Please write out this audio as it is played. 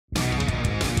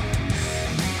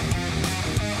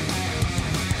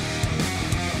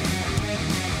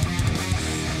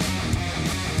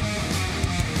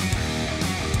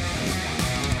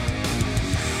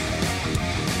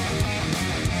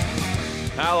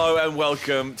Hello and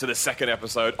welcome to the second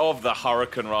episode of the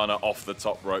Hurricane Runner Off the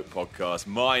Top Rope podcast.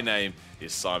 My name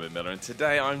is Simon Miller, and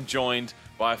today I'm joined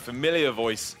by a familiar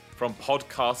voice from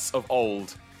podcasts of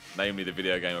old, namely the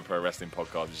Video Game and Pro Wrestling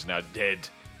podcast, which is now dead.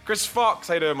 Chris Fox,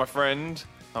 how you doing, my friend?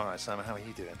 All right, Simon, how are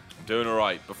you doing? I'm doing all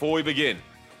right. Before we begin,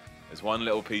 there's one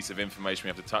little piece of information we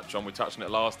have to touch on. We touched on it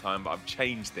last time, but I've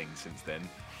changed things since then.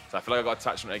 So I feel like I've got to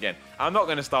touch on it again. I'm not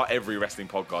going to start every wrestling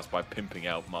podcast by pimping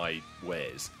out my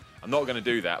wares. I'm not going to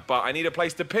do that, but I need a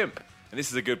place to pimp, and this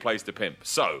is a good place to pimp.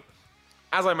 So,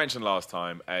 as I mentioned last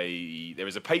time, there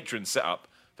is a Patreon set up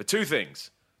for two things.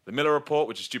 The Miller Report,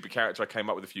 which is a stupid character I came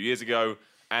up with a few years ago,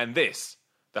 and this,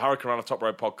 the Hurricane Runner Top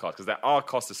Rope podcast, because there are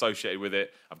costs associated with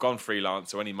it. I've gone freelance,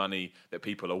 so any money that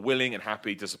people are willing and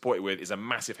happy to support it with is a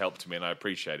massive help to me, and I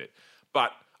appreciate it.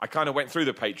 But I kind of went through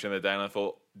the Patreon the other day, and I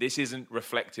thought, this isn't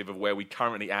reflective of where we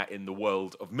currently at in the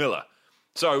world of Miller.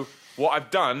 So, what I've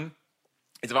done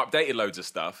is I've updated loads of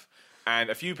stuff,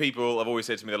 and a few people have always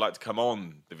said to me they'd like to come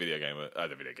on the video game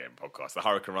podcast, the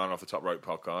Hurricane Runner Off the Top Rope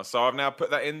podcast. So I've now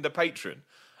put that in the Patreon.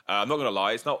 I'm not going to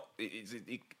lie, it's not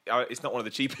one of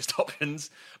the cheapest options,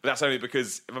 but that's only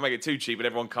because if I make it too cheap and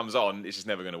everyone comes on, it's just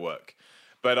never going to work.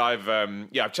 But I've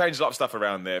changed a lot of stuff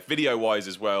around there, video-wise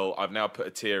as well. I've now put a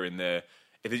tier in there.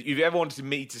 If you've ever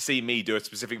wanted to see me do a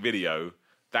specific video,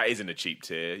 that isn't a cheap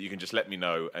tier. You can just let me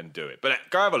know and do it. But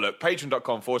go have a look.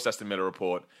 Patreon.com/The Miller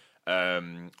Report.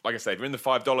 Like I say, if you're in the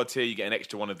 $5 tier, you get an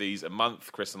extra one of these a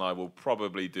month. Chris and I will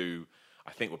probably do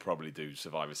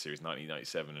Survivor Series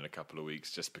 1997 in a couple of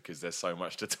weeks, just because there's so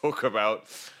much to talk about.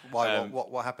 Why?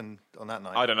 What happened on that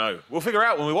night? I don't know. We'll figure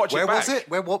out when we watch it back. Where was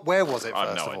it? Where was it? I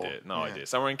have no idea. No idea.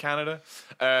 Somewhere in Canada.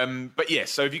 But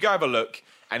yes, so if you go have a look,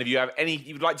 and if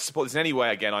you'd like to support this in any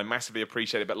way, again, I massively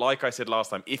appreciate it. But like I said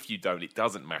last time, if you don't, it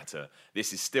doesn't matter.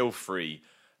 This is still free,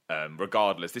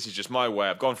 regardless. This is just my way.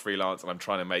 I've gone freelance, and I'm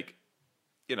trying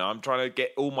to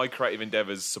get all my creative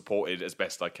endeavors supported as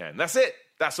best I can. That's it.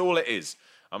 That's all it is.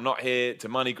 I'm not here to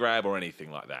money grab or anything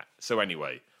like that. So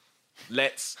anyway,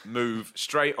 let's move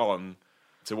straight on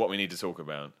to what we need to talk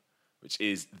about, which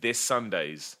is this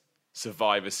Sunday's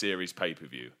Survivor Series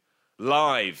pay-per-view.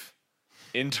 Live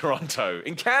in Toronto,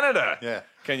 in Canada. Yeah.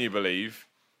 Can you believe?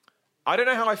 I don't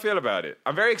know how I feel about it.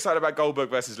 I'm very excited about Goldberg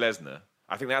versus Lesnar.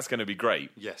 I think that's going to be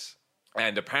great. Yes.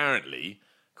 And apparently,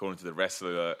 according to the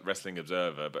Wrestling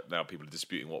Observer, but now people are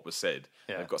disputing what was said,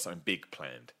 they've got something big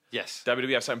planned. Yes.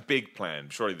 WWE have something big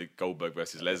planned. Surely the Goldberg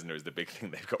versus Lesnar is the big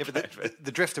thing they've got planned. But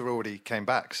the Drifter already came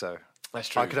back, so that's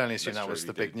true. I could only assume that was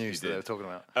the big news that they were talking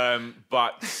about.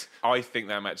 But I think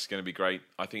that match is going to be great.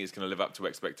 I think it's going to live up to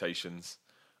expectations.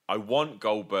 I want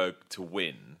Goldberg to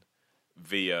win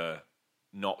via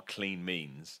not clean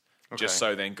means, just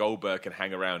so then Goldberg can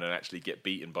hang around and actually get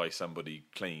beaten by somebody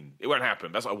clean. It won't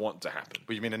happen. That's what I want to happen.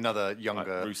 But you mean another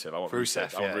younger... Rusev. I want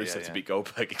Rusev. I want Rusev to beat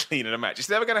Goldberg clean in a match. It's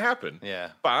never going to happen. Yeah.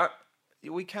 But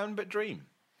we can but dream.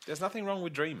 There's nothing wrong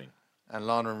with dreaming. And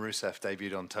Lana and Rusev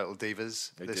debuted on Total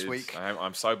Divas this week.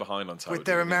 I'm so behind on Total Divas. With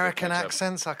their American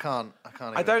accents, I can't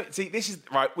even... I don't... See, this is...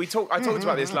 Right, I talked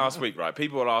about this last week, right?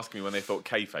 People were asking me when they thought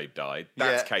kayfabe died.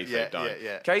 That's kayfabe dying.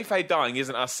 Yeah. Kayfabe dying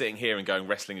isn't us sitting here and going,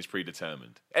 wrestling is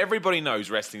predetermined. Everybody knows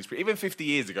wrestling is Even 50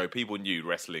 years ago, people knew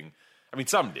wrestling... I mean,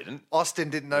 some didn't. Austin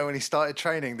didn't know when he started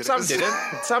training that some it was...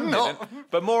 didn't. Some didn't.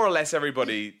 But more or less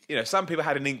everybody... some people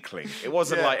had an inkling. It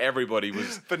wasn't like everybody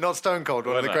was... But not Stone Cold,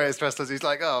 one of the greatest wrestlers. He's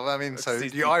like, so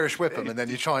you Irish whip him and then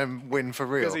you try and win for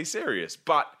real. Because he's serious.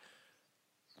 But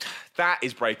that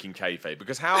is breaking kayfabe.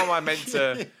 Because how am I meant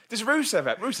to... Does Rusev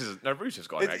have... Rusev's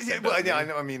got an accent.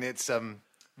 I mean, it's...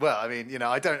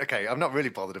 I don't... Okay, I'm not really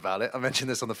bothered about it. I mentioned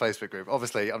this on the Facebook group.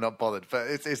 Obviously, I'm not bothered. But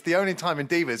it's the only time in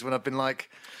Divas when I've been like...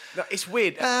 No, it's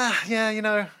weird.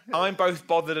 I'm both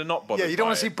bothered and not bothered. Yeah, you don't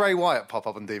want to see Bray Wyatt pop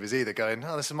up on Divas either going,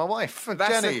 this is my wife,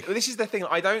 Jenny. This is the thing.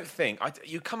 I don't think...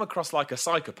 you come across like a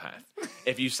psychopath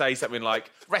if you say something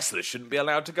like, wrestlers shouldn't be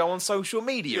allowed to go on social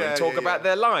media and talk about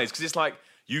their lives. Because it's like,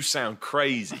 you sound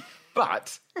crazy.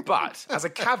 But, as a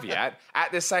caveat,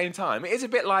 at the same time, it is a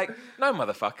bit like, no,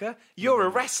 motherfucker, you're a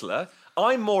wrestler.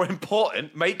 I'm more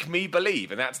important. Make me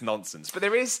believe. And that's nonsense. But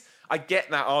I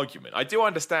get that argument. I do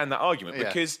understand that argument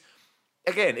because,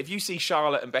 again, if you see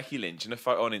Charlotte and Becky Lynch in a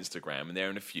photo on Instagram and they're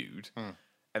in a feud and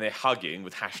they're hugging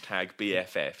with hashtag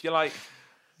BFF, you're like,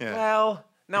 well,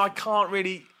 no, I can't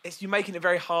really... You're making it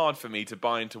very hard for me to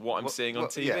buy into what I'm seeing on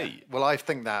TV. Yeah. Well, I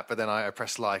think that, but then I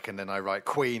press like and then I write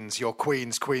Queens, your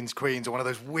Queens, Queens, Queens, or one of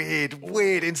those weird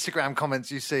Instagram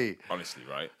comments you see. Honestly,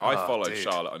 right? I follow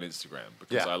Charlotte on Instagram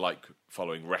because I like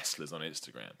following wrestlers on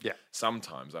Instagram. Yeah.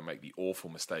 Sometimes I make the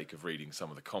awful mistake of reading some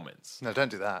of the comments. No,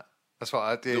 don't do that. That's what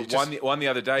I do. One the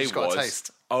other day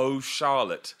was, oh,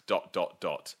 Charlotte, ...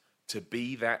 to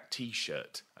be that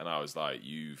T-shirt. And I was like,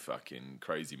 you fucking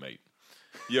crazy, mate.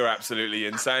 You're absolutely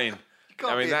insane.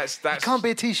 I mean, that's it can't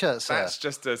be a T-shirt, sir. That's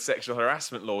just a sexual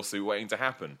harassment lawsuit waiting to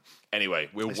happen. Anyway,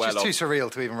 it's just too surreal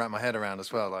to even wrap my head around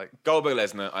as well. Like Goldberg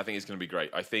Lesnar, I think it's going to be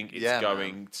great. I think it's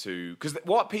going to because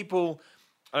what people.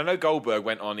 I know Goldberg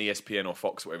went on ESPN or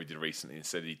Fox, whatever he did recently, and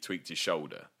said he tweaked his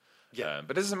shoulder. Yeah.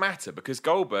 But it doesn't matter because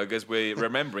Goldberg, as we're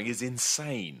remembering, is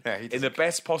insane in the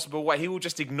best possible way. He will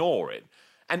just ignore it.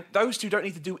 And those two don't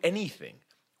need to do anything.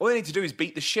 All they need to do is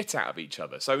beat the shit out of each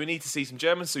other. So we need to see some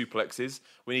German suplexes.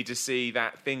 We need to see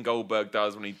that thing Goldberg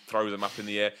does when he throws them up in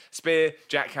the air. Spear,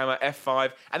 jackhammer,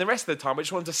 F5. And the rest of the time, we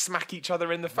just want to smack each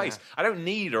other in the face. I don't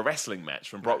need a wrestling match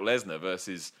from Brock Lesnar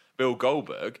versus Bill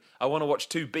Goldberg. I want to watch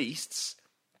two beasts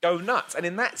go nuts. And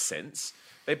in that sense,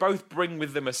 they both bring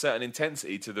with them a certain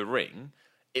intensity to the ring.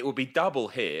 It will be double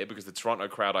here because the Toronto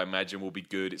crowd, I imagine, will be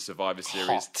good. It's Survivor Series.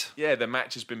 Hot. Yeah, the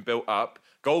match has been built up.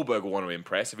 Goldberg will want to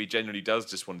impress if he genuinely does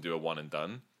just want to do a one and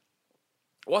done.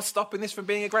 What's stopping this from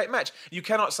being a great match? You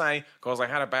cannot say, because I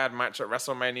had a bad match at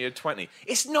WrestleMania 20.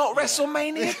 It's not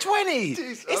WrestleMania 20.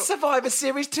 It's Survivor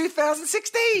Series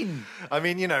 2016. I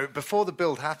mean, you know, before the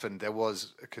build happened, there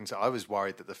was a concern. I was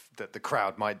worried that the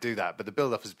crowd might do that, but the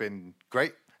build-up has been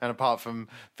great. And apart from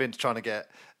Vince trying to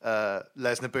get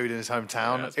Lesnar booed in his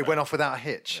hometown, it went off without a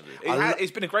hitch.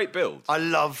 It's been a great build. I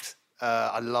loved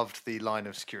the line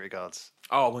of security guards.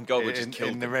 Oh, when Goldberg just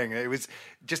killed in the ring, it was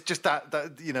just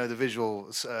that you know the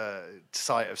visual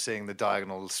sight of seeing the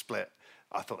diagonal split.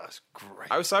 I thought that was great.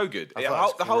 That was so good. The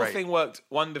whole thing worked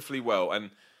wonderfully well,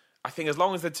 and I think as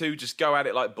long as the two just go at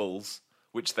it like bulls,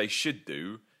 which they should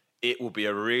do, it will be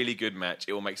a really good match.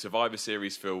 It will make Survivor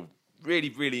Series feel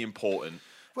really, really important.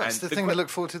 Well, it's the thing we look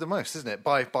forward to the most, isn't it?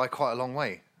 By quite a long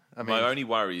way. I mean, my only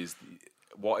worry is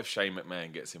what if Shane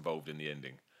McMahon gets involved in the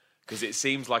ending? Because it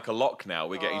seems like a lock now.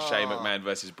 We're getting Shane McMahon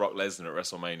versus Brock Lesnar at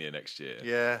WrestleMania next year.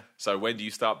 Yeah. So when do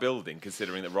you start building,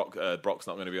 considering that Brock's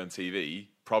not going to be on TV?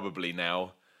 Probably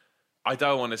now. I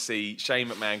don't want to see Shane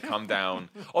McMahon come down.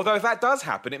 Although if that does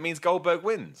happen, it means Goldberg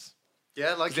wins.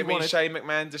 Yeah, like it means Shane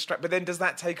McMahon distract. But then does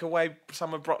that take away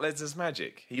some of Brock Lesnar's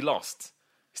magic? He lost.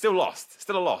 Still lost.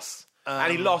 Still a loss.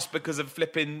 And he lost because of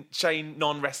flipping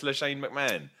non-wrestler Shane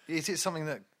McMahon. Is it something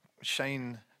that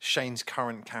Shane's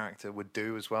current character would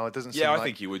do as well? It doesn't seem I like...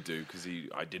 think he would do because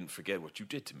I didn't forget what you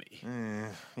did to me.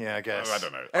 Yeah, I guess. I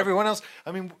don't know. Everyone else,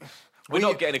 I mean... We're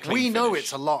not getting a clean We know finish.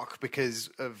 it's a lock because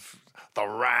of the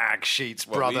Rag Sheets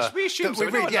brother. We assume so.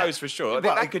 No one knows for sure. I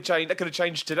think that could change. That could have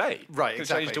changed today. Right, could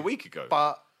exactly. have changed a week ago.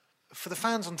 But for the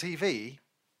fans on TV...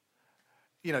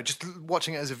 You know, just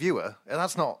watching it as a viewer, and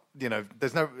that's not, you know,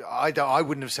 there's no, I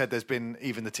wouldn't have said there's been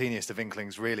even the teeniest of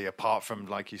inklings, really, apart from,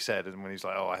 like you said, and when he's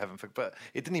like, oh, I haven't, but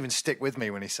it didn't even stick with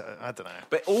me when he said, I don't know.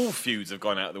 But all feuds have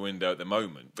gone out the window at the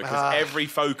moment because every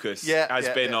focus has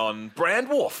been on brand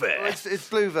warfare. Well, it's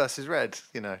blue versus red,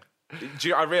 you know.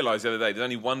 I realised the other day there's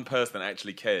only one person that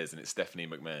actually cares, and it's Stephanie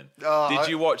McMahon. Did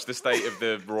you watch the State of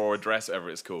the Raw address, whatever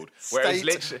it's called?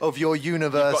 State of your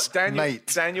universe, mate.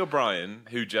 Daniel Bryan,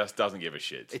 who just doesn't give a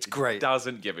shit. It's great.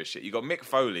 Doesn't give a shit. You got Mick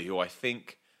Foley, who I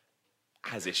think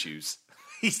has issues.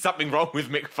 He's something wrong with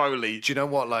Mick Foley. Do you know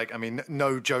what? Like, I mean,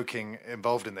 no joking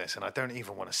involved in this, and I don't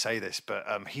even want to say this, but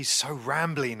he's so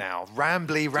rambly now.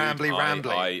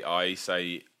 Rambly. I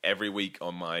say every week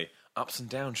on my Ups and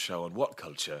Downs show on What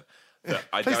Culture.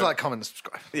 Please like, comment, and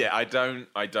subscribe. Yeah, I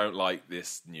don't like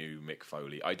this new Mick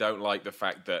Foley. I don't like the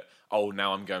fact that,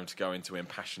 now I'm going to go into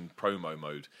impassioned promo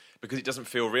mode because it doesn't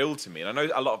feel real to me. And I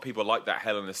know a lot of people like that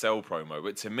Hell in a Cell promo,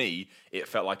 but to me, it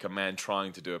felt like a man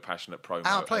trying to do a passionate promo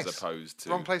as opposed to...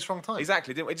 Wrong place, wrong time.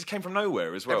 Exactly. It just came from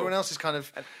nowhere as well. Everyone else is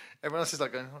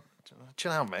like going,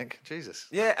 chill out, Mick. Jesus.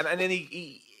 Yeah, and then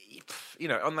he you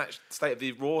know, on that State of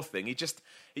the Raw thing, he just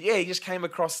came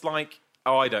across like...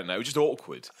 I don't know. It was just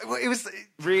awkward. Well, it was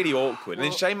really awkward. And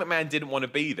then Shane McMahon didn't want to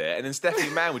be there. And then Stephanie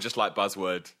McMahon was just like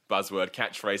buzzword,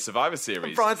 catchword, Survivor Series.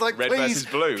 And Brian's like, Red versus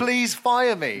blue. Please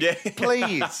fire me. Yeah.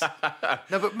 Please.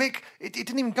 No, but Mick, it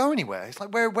didn't even go anywhere. It's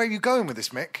like, where are you going with this,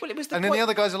 Mick? Well, it was then the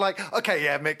other guys are like, okay,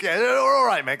 yeah, Mick, yeah, all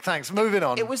right, Mick, thanks, moving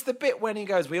on. It was the bit when he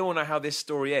goes, we all know how this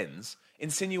story ends,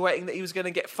 insinuating that he was going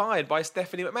to get fired by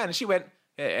Stephanie McMahon. And she went,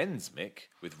 yeah, it ends, Mick,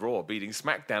 with Raw beating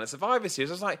SmackDown at Survivor Series.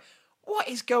 I was like... What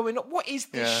is going on? What is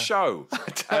this show?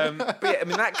 But yeah, I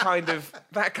mean, that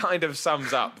kind of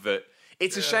sums up that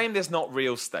it's a shame there's not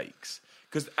real stakes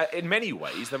because in many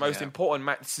ways the most important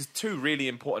match. There's two really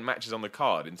important matches on the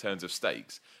card in terms of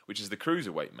stakes, which is the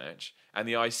cruiserweight match and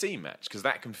the IC match because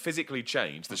that can physically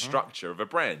change the structure of a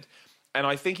brand. And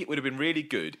I think it would have been really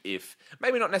good if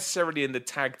maybe not necessarily in the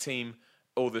tag team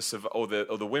or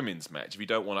the women's match, if you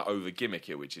don't want to over gimmick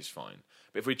it, which is fine.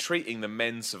 But if we're treating the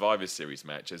men's Survivor Series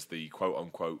match as the quote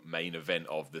unquote main event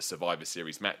of the Survivor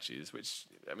Series matches, which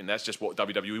I mean that's just what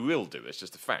WWE will do. It's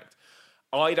just a fact.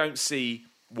 I don't see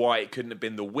why it couldn't have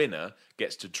been the winner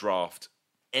gets to draft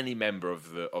any member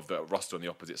of the roster on the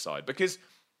opposite side, because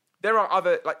there are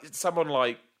other, like someone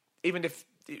like, even if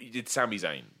you did Sami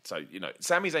Zayn, so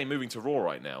Sami Zayn moving to Raw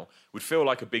right now would feel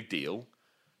like a big deal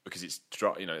because it's it's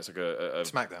like a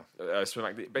SmackDown.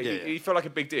 But you feel like a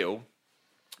big deal,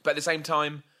 but at the same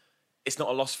time, it's not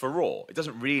a loss for Raw. It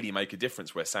doesn't really make a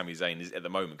difference where Sami Zayn is at the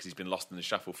moment because he's been lost in the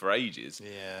shuffle for ages.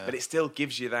 Yeah. But it still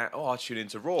gives you that, I'll tune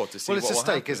into Raw to see what will happen. Well, it's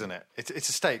a stake, isn't it? It's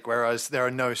a stake, whereas there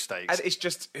are no stakes. And it's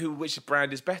just which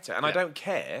brand is better. And I don't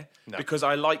care because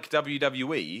I like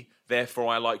WWE,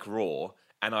 therefore I like Raw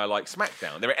and I like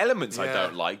SmackDown. There are elements I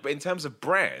don't like, but in terms of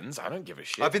brands, I don't give a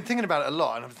shit. I've been thinking about it a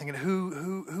lot, and I'm thinking,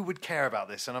 who would care about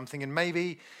this? And I'm thinking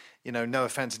maybe... no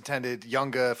offense intended,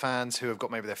 younger fans who have got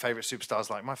maybe their favourite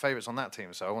superstars, like my favourite's on that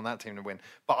team, so I want that team to win.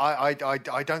 But I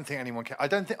don't think anyone cares. I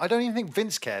don't even think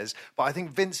Vince cares, but I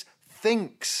think Vince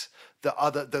thinks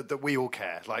that we all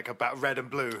care, like about red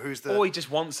and blue. Or he just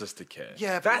wants us to care.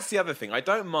 Yeah, that's the other thing. I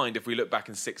don't mind if we look back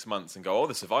in 6 months and go,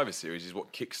 the Survivor Series is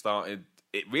what kick-started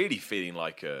it really feeling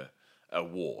like a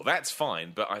war. That's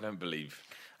fine, but I don't believe...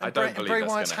 I don't believe Bray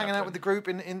that's Wyatt's hanging out with the group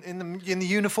in the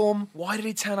uniform. Why did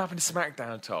he turn up in a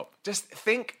SmackDown top? Just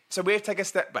think. So we have to take a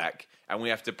step back and we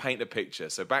have to paint a picture.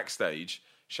 So backstage,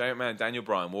 Shane McMahon and Daniel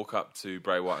Bryan walk up to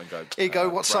Bray Wyatt and go, "Here you go.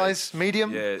 What Bray, size?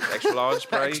 Medium? Yeah, extra large,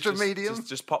 Bray. Extra medium.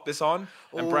 Just pop this on."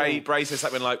 And Bray says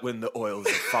something like, "When the oils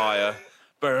of fire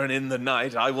burn in the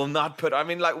night, I will not put." I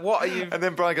mean, like, what are you? And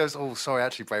then Bryan goes, "Oh, sorry,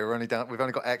 actually, Bray, we've only got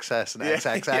XS and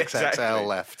XXXXL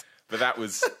left." But that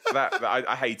was that.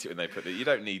 I hate it when they put it. You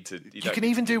don't need to. You can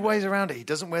even do ways around it. He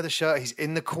doesn't wear the shirt. He's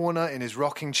in the corner in his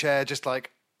rocking chair, just like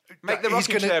make the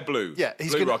rocking chair blue. Yeah,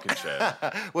 he's blue rocking chair.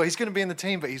 Well, he's going to be in the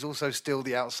team, but he's also still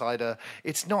the outsider.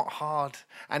 It's not hard,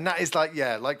 and that is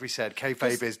like we said,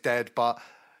 kayfabe is dead. But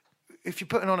if you're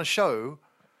putting on a show,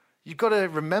 you've got to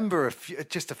remember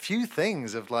just a few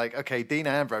things of like, okay, Dean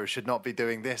Ambrose should not be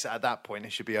doing this at that point.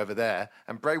 It should be over there,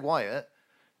 and Bray Wyatt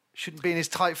shouldn't be in his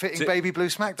tight-fitting baby blue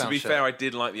SmackDown To be shirt. fair, I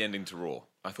did like the ending to Raw.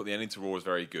 I thought the ending to Raw was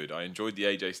very good. I enjoyed the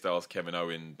AJ Styles, Kevin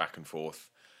Owens back and forth.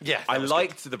 Yeah, I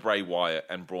liked the Bray Wyatt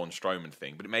and Braun Strowman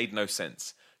thing, but it made no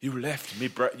sense. You left me,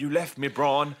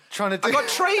 Braun. I got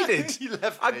traded.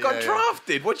 I got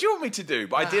drafted. Yeah. What do you want me to do?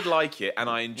 But I did like it, and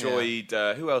I enjoyed...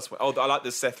 who else? I like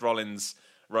the Seth Rollins...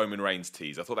 Roman Reigns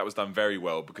tease. I thought that was done very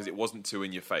well because it wasn't too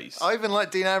in your face. I even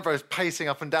like Dean Ambrose pacing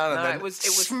up and down and then it was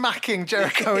smacking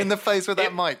Jericho in the face with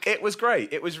that mic. It was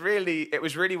great. It was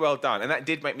really well done, and that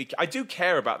did make me. I do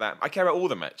care about that. I care about all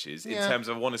the matches in terms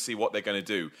of I want to see what they're going to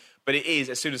do. But it is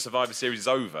as soon as Survivor Series is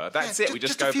over, that's it. We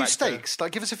just go a few back stakes.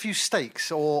 Like give us a few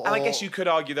stakes, or I guess you could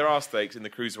argue there are stakes in the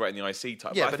Cruiserweight and the IC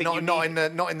title. Yeah, but not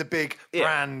in the big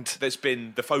brand that's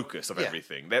been the focus of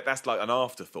everything. That's like an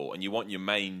afterthought, and you want your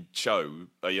main show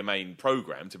or your main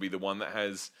program to be the one that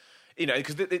has,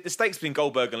 because the stakes between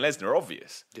Goldberg and Lesnar are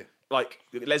obvious. Yeah. Like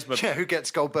Lesnar. Yeah, who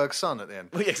gets Goldberg's son at the end?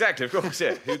 Well, exactly, of course.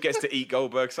 Yeah, who gets to eat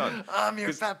Goldberg's son? I'm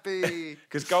your pappy.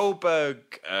 Because Goldberg,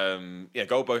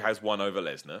 Goldberg has one over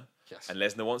Lesnar. Yes. And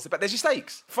Lesnar wants it, but there's your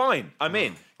stakes. Fine, I'm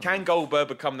in. Can Goldberg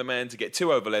become the man to get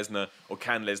 2 over Lesnar, or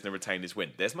can Lesnar retain his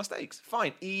win? There's my stakes.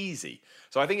 Fine, easy.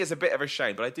 So I think it's a bit of a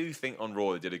shame, but I do think on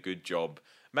Raw they did a good job.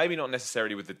 Maybe not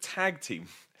necessarily with the tag team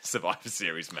Survivor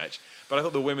Series match, but I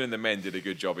thought the women and the men did a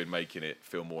good job in making it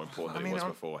feel more important than it was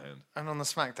beforehand. And on the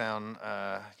SmackDown,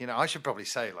 I should probably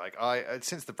say,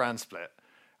 since the brand split,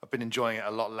 I've been enjoying it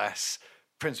a lot less,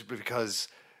 principally because,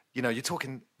 you're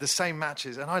talking the same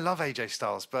matches, and I love AJ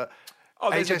Styles, but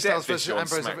AJ Styles versus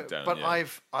Ambrose. But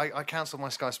I cancelled my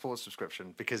Sky Sports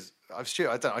subscription because I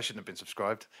shouldn't have been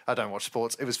subscribed. I don't watch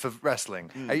sports. It was for wrestling,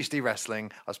 HD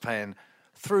wrestling. I was paying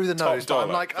through the nose, but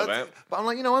I'm like, I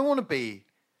want to be.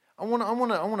 I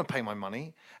want to pay my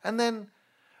money, and then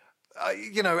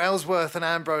Ellsworth and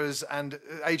Ambrose and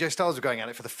AJ Styles were going at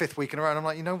it for the 5th week in a row, and I'm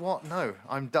like, you know what? No,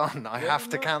 I'm done. I have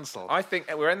to cancel. I think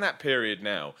we're in that period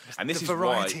now, and this is why... The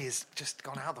variety has just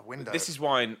gone out the window. This is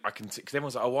why I can... Because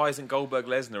everyone's like, why isn't Goldberg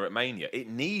Lesnar at Mania? It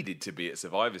needed to be at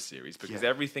Survivor Series, because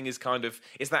everything is kind of...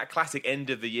 It's that classic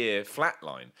end-of-the-year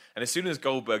flatline. And as soon as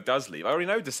Goldberg does leave, I already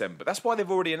know December. That's why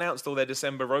they've already announced all their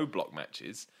December roadblock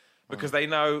matches, because they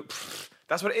know...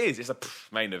 that's what it is. It's a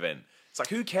main event. It's like,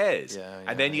 who cares? Yeah,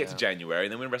 and then you get yeah. to January,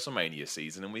 and then we're in WrestleMania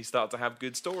season, and we start to have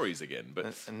good stories again.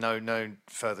 But And no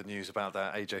further news about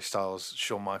that AJ Styles,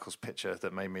 Shawn Michaels picture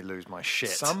that made me lose my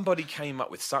shit. somebody came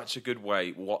up with such a good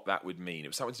way what that would mean. It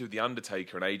was something to do with The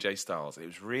Undertaker and AJ Styles. It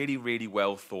was really, really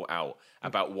well thought out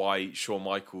about why the Shawn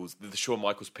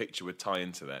Michaels picture would tie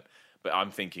into that. But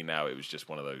I'm thinking now it was just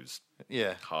one of those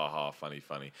Yeah. ha, funny.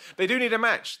 They do need a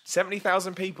match.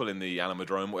 70,000 people in the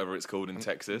Alamodrome, whatever it's called in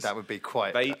Texas. That would be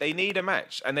quite... They need a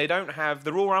match. And they don't have...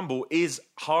 The Royal Rumble is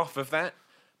half of that,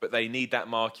 but they need that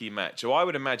marquee match. So I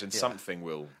would imagine something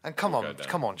will... And come will on, go down.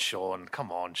 come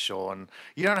on, Sean.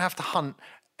 You don't have to hunt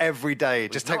every day.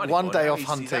 Just He's take not one anymore day now. off He's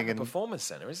hunting. at the And Performance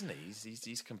Center, isn't he?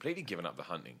 He's completely given up the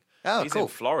hunting. Oh, he's cool. in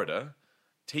Florida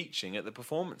teaching at the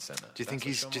Performance Center. do you think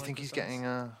he's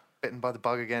getting bitten by the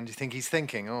bug again? Do you think he's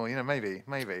thinking, maybe.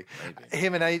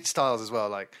 Him and Styles as well.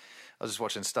 Like, I was just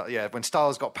watching when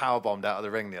Styles got powerbombed out of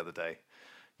the ring the other day,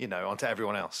 onto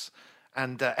everyone else,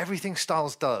 and everything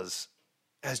Styles does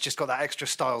has just got that extra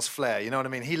Styles flair. You know what I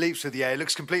mean? He leaps through the air. It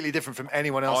looks completely different from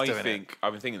anyone else doing it.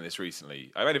 I've been thinking this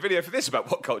recently. I made a video for this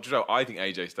about What Culture Show. I think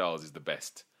AJ Styles is the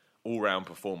best all-round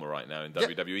performer right now in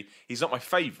WWE. He's not my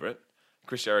favourite.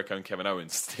 Chris Jericho and Kevin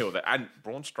Owens still there, and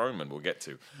Braun Strowman we'll get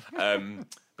to.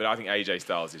 But I think AJ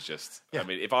Styles is just... Yeah. I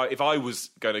mean, if I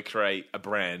was going to create a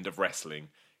brand of wrestling,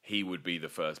 he would be the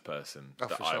first person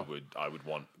that for sure. I would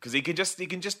want, because he can just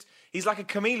he's like a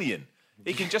chameleon.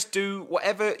 He can just do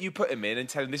whatever you put him in and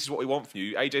tell him this is what we want from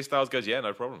you. AJ Styles goes, yeah,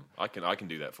 no problem. I can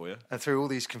do that for you. And through all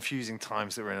these confusing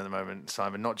times that we're in at the moment,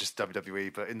 Simon, not just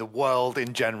WWE, but in the world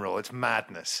in general, it's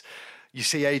madness. You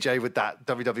see AJ with that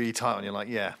WWE title, and you're like,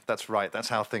 yeah, that's right. That's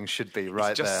how things should be right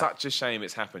there. It's just such a shame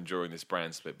it's happened during this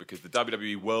brand split, because the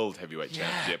WWE World Heavyweight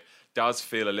Championship does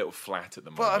feel a little flat at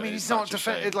the moment. Well, I mean, It's he's not such a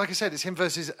shame. defending. Like I said, it's him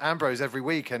versus Ambrose every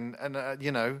week, and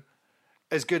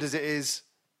as good as it is,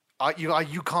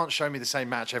 you can't show me the same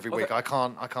match every week. I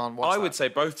can't watch I that. would say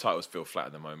both titles feel flat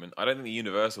at the moment. I don't think the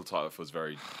Universal title feels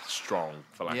very strong,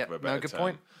 for lack of a better good term.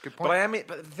 point. Good point.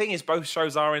 But the thing is, both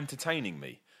shows are entertaining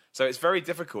me. So it's very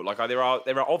difficult. Like, there are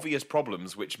obvious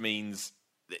problems, which means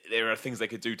there are things they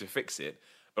could do to fix it.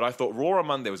 But I thought Raw on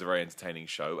Monday was a very entertaining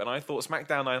show, and I thought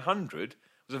SmackDown 900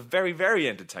 was a very, very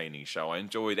entertaining show. I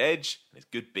enjoyed Edge, and his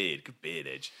good beard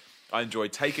Edge. I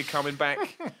enjoyed Taker coming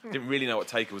back. Didn't really know what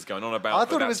Taker was going on about. I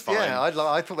thought it was fine.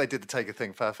 I thought they did the Taker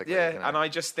thing perfectly. Yeah, and I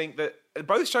just think that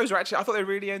both shows are actually... I thought they were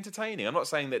really entertaining. I'm not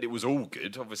saying that it was all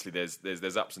good. Obviously,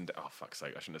 there's ups and downs. Oh, fuck's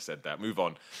sake, I shouldn't have said that. Move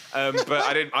on. But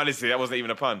I didn't... Honestly, that wasn't even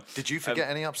a pun. Did you forget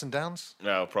any ups and downs?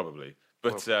 No, probably.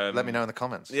 But Let me know in the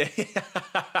comments. Yeah,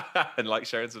 and like,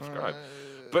 share, and subscribe.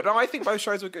 But no, I think both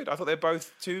shows were good. I thought they're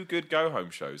both two good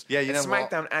go-home shows. Yeah, and know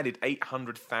SmackDown added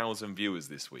 800,000 viewers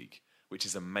this week, which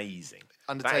is amazing.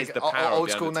 Undertaker, that is the power old of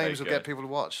the school Undertaker. names will get people to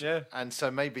watch. Yeah. And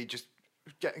so maybe just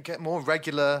get more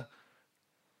regular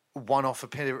one-off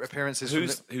appearances.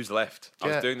 Who's left? I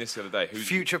Yeah. was doing this the other day.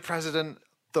 Future President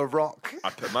The Rock. I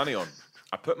put money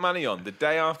on. The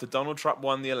day after Donald Trump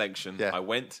won the election, Yeah. I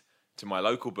went to my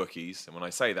local bookies, and when I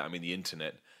say that, I mean the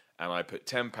internet, and I put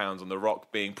 £10 on The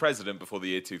Rock being president before the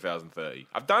year 2030.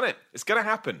 I've done it. It's going to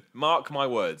happen. Mark my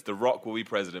words. The Rock will be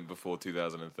president before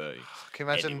 2030. Can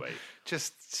you imagine Anyway.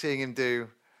 just seeing him do...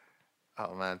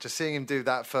 Oh, man. Just seeing him do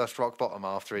that first rock bottom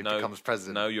after he becomes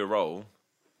president. Know your role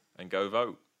and go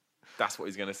vote. That's what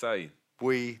he's going to say.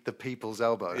 We, the people's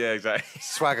elbow. Yeah, exactly.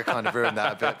 Swagger kind of ruined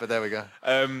that a bit, but there we go.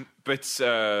 But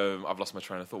I've lost my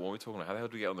train of thought. What were we talking about? How the hell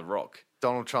did we get on The Rock?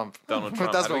 Donald Trump. Donald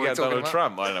Trump. That's How what do we we're get talking Donald about.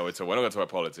 Trump. I don't know. We're not going to talk about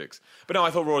politics. But no, I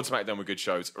thought Raw and SmackDown were good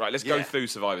shows. Right, let's go Yeah. through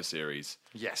Survivor Series.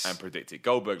 Yes. And predict it.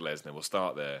 Goldberg, Lesnar. We'll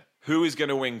start there. Who is going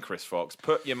to win, Chris Fox?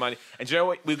 Put your money. And do you know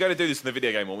what? We're going to do this in the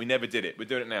video game one. We never did it. We're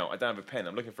doing it now. I don't have a pen.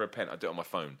 I'm looking for a pen. I'll do it on my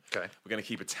phone. Okay. We're going to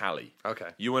keep a tally. Okay.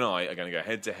 You and I are going to go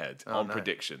head to head on no.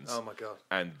 predictions. Oh, my God.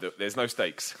 And there's no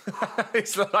stakes.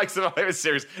 It's like Survivor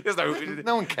Series. There's no.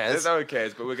 No one cares. No one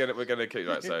cares. But we're gonna keep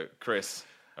right. So, Chris,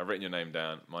 I've written your name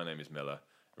down. My name is Miller.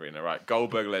 Written it right.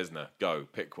 Goldberg, Lesnar. Go.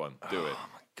 Pick one. Do it. Oh,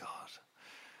 my God.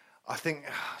 I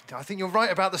think you're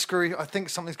right about the screwy. I think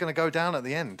something's going to go down at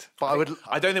the end. But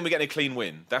I don't think we're getting a clean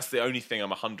win. That's the only thing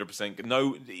I'm 100%.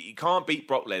 No, you can't beat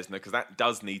Brock Lesnar, because that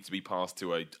does need to be passed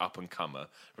to a up-and-comer,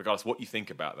 regardless of what you think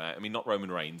about that. I mean, not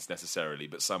Roman Reigns necessarily,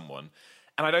 but someone.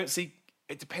 And I don't see...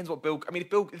 It depends what Bill... I mean,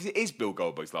 if it is Bill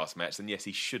Goldberg's last match, then yes,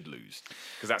 he should lose,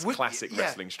 because that's classic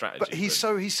wrestling strategy. But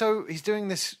he's doing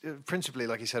this principally,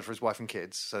 like he said, for his wife and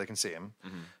kids, so they can see him.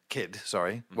 Mm-hmm. Kid,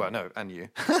 sorry. Well, no, and you.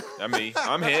 And me.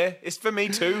 I'm here. It's for me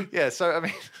too. Yeah. So I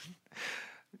mean,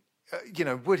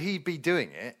 would he be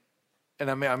doing it? And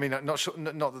I mean, not sure,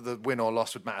 not that the win or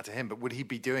loss would matter to him, but would he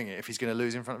be doing it if he's going to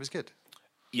lose in front of his kid?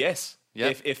 Yes.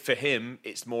 Yeah. If for him,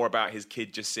 it's more about his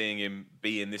kid just seeing him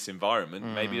be in this environment,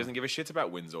 maybe he doesn't give a shit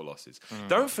about wins or losses.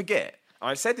 Don't forget,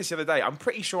 I said this the other day, I'm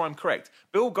pretty sure I'm correct.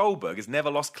 Bill Goldberg has never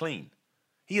lost clean.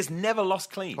 He has never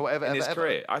lost clean in his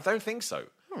career. I don't think so.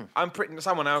 I'm pretty.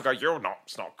 Someone now go,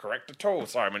 it's not correct at all,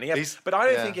 Simon. But I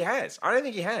don't think he has. I don't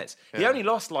think he has. Yeah. He only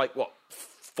lost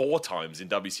 4 times in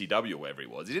WCW or whatever it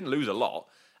was. He didn't lose a lot,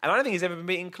 and I don't think he's ever been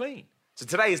beaten clean. So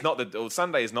today is not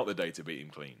Sunday is not the day to beat him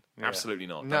clean. Yeah. Absolutely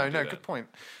not. No, good point.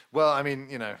 Well, I mean,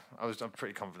 I'm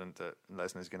pretty confident that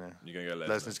Lesnar's gonna. You're gonna go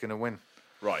Lesnar. Lesnar's gonna win.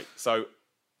 Right. So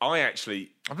I'm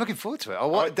looking forward to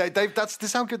it.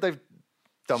 That's how good they've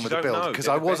done with the build, because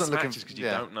I wasn't looking because you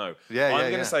don't know. I'm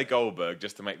going to say Goldberg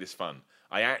just to make this fun.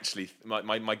 I actually,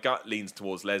 my gut leans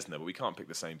towards Lesnar, but we can't pick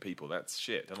the same people. That's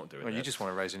shit. I'm not doing that. You just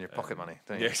want to raise in your pocket money,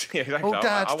 don't you? Yes, yeah, exactly. Oh,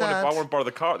 Dad, I want to borrow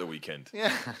the car at the weekend.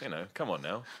 Yeah. Come on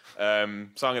now. So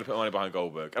I'm going to put money behind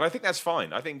Goldberg. And I think that's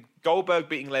fine. I think Goldberg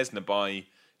beating Lesnar by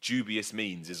dubious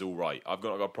means is all right. I've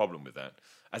not got a problem with that.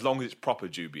 As long as it's proper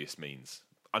dubious means.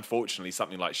 Unfortunately,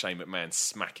 something like Shane McMahon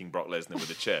smacking Brock Lesnar with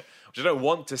a chair, which I don't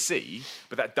want to see,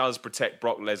 but that does protect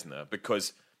Brock Lesnar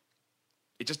because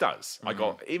it just does.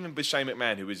 Even with Shane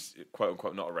McMahon, who is quote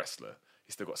unquote not a wrestler,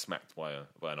 he still got smacked by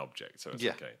an object, so it's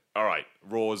okay. All right,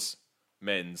 Raw's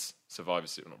men's Survivor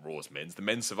Series, not Raw's men's, the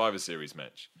men's Survivor Series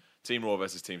match, Team Raw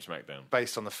versus Team SmackDown.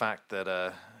 Based on the fact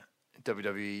that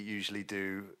WWE usually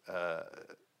do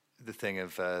the thing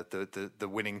of the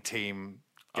winning team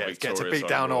get to beat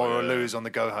down or lose on the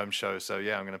go-home show. So,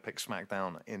 I'm going to pick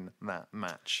SmackDown in that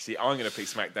match. See, I'm going to pick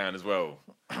SmackDown as well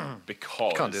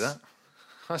because... Can't do that.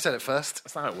 I said it first.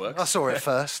 That's not how it works. I saw it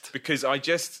first. Because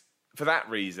for that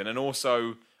reason, and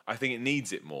also I think it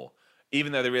needs it more.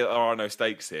 Even though there are no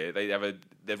stakes here,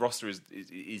 their roster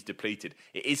is depleted.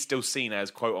 It is still seen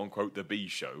as quote-unquote the B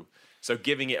show. So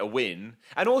giving it a win,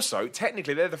 and also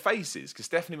technically they're the faces because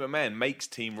Stephanie McMahon makes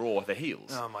Team Raw the heels.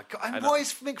 Oh my god! And what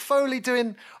is Mick Foley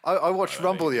doing? I watched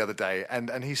Rumble the other day,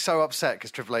 and he's so upset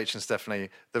because Triple H and Stephanie,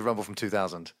 the Rumble from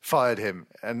 2000, fired him,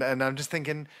 and I'm just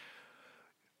thinking.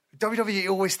 WWE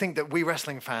always think that we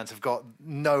wrestling fans have got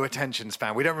no attention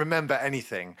span. We don't remember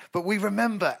anything, but we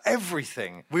remember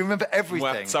everything. We remember everything.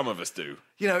 Well, some of us do.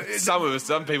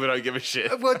 Some people don't give a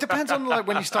shit. Well, it depends on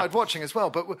when you started watching as well.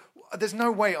 But there's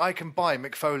no way I can buy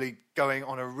Mick Foley going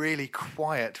on a really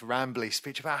quiet, rambly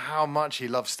speech about how much he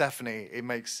loves Stephanie. It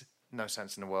makes no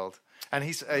sense in the world, and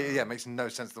he's it makes no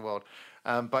sense in the world.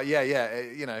 But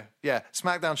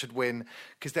SmackDown should win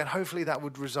because then hopefully that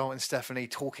would result in Stephanie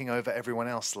talking over everyone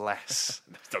else less.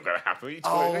 That's not going to happen.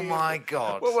 Oh my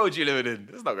god! What world are you living in?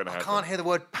 It's not going to happen. I can't hear the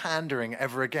word pandering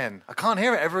ever again. I can't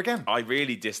hear it ever again. I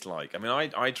really dislike. I mean,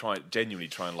 I genuinely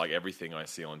try and like everything I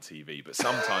see on TV, but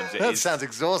sometimes that sounds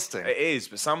exhausting. It is,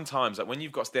 but sometimes like when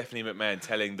you've got Stephanie McMahon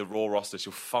telling the Raw roster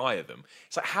she'll fire them,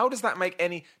 it's like how does that make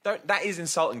any? That is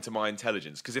insulting to my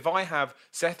intelligence because if I have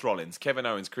Seth Rollins, Kevin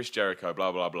Owens, Chris Jericho, blah,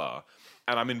 blah, blah,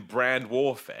 and I'm in brand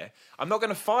warfare, I'm not going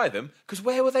to fire them because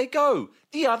where will they go?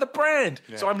 The other brand.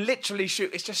 Yeah. So I'm literally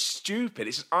shooting. It's just stupid.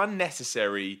 It's just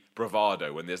unnecessary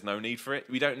bravado when there's no need for it.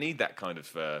 We don't need that kind of...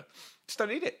 just don't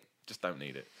need it. Just don't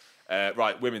need it.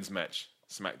 Right, women's match.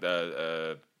 You got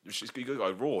to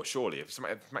go Raw, surely. If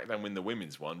SmackDown win the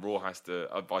women's one, Raw has to...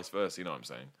 vice versa, you know what I'm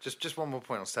saying? Just one more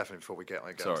point on Stephanie before we get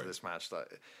into this match.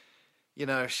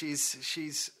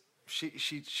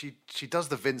 She does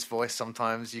the Vince voice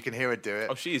sometimes. You can hear her do it.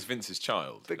 Oh, she is Vince's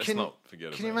child. But Let's not forget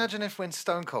about it. Can you imagine if when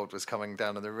Stone Cold was coming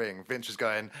down in the ring, Vince was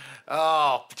going,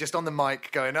 just on the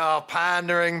mic, going,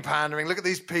 pandering. Look at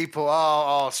these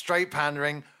people. Straight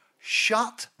pandering.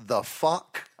 Shut the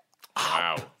fuck up.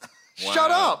 Wow.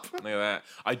 Shut up. Look at that.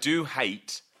 I do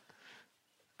hate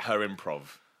her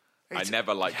improv. I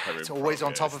never liked her improv. It's always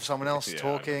on top of someone else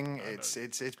talking. I know.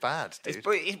 It's bad, dude.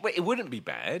 It wouldn't be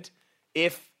bad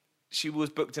if she was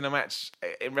booked in a match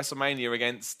in WrestleMania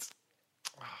against,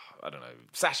 I don't know,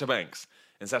 Sasha Banks,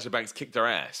 and Sasha Banks kicked her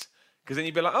ass. Because then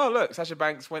you'd be like, oh, look, Sasha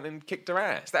Banks went and kicked her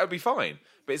ass. That would be fine.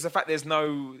 But it's the fact there's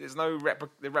no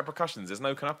repercussions, there's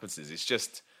no comeuppances. It's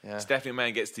just Stephanie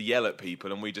McMahon gets to yell at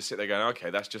people and we just sit there going, okay,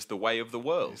 that's just the way of the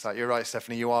world. It's like, you're right,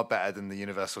 Stephanie, you are better than the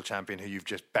Universal Champion who you've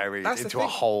just buried into a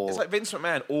hole. It's like Vince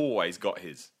McMahon always got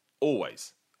his.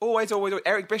 Always.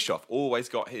 Eric Bischoff always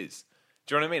got his.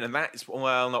 Do you know what I mean? And that's,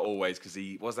 well, not always, because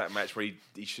he was that match where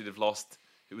he should have lost.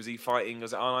 Who was he fighting?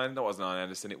 Was it Arn? No, it wasn't Arn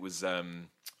Anderson. It was the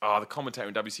commentator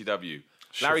in WCW.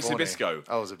 Larry Zbyszko.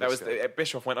 Oh, Zbyszko. That was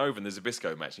Bischoff went over in the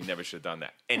Zbyszko match. He never should have done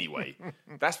that. Anyway,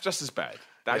 that's just as bad.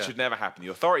 That should never happen.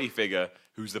 The authority figure,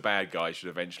 who's the bad guy, should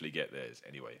eventually get theirs.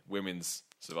 Anyway, women's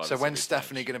Survivor So when's Series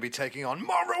Stephanie match. going to be taking on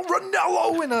Mauro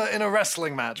Ranallo in a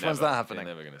wrestling match? When's that happening?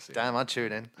 You're never going to see Damn, I'd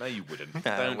tune in. No, you wouldn't.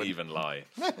 I Don't wouldn't. even lie.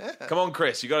 Come on,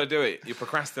 Chris. You got to do it. You're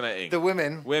procrastinating. The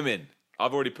women. Women.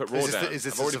 I've already put Raw Is this down. the- is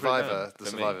this I've the already put it Survivor- down the for me.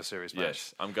 Survivor Series match?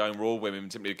 Yes. I'm going Raw women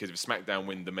simply because if SmackDown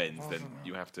win the men's, then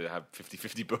you have to have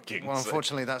 50-50 bookings. Well, So-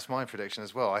 unfortunately, that's my prediction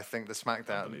as well. I think the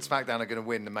SmackDown Unbelievable. are going to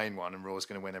win the main one, and Raw's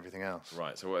going to win everything else.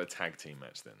 Right, so what a tag team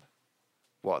match then?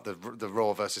 What, the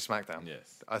Raw versus SmackDown?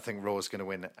 Yes. I think Raw's going to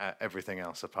win everything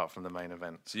else apart from the main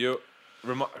event. So you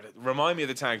remind me of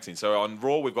the tag team. So on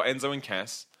Raw, we've got Enzo and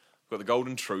Cass. We've got the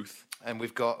Golden Truth. And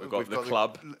we've got the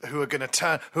Club. who are going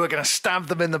to stab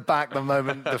them in the back the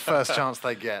moment the first chance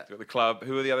they get. We've got the Club.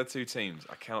 Who are the other two teams?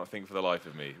 I cannot think for the life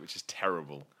of me, which is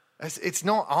terrible. It's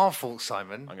not our fault,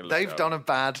 Simon. I'm gonna look They've it up. done a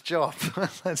bad job.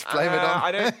 Let's blame it on.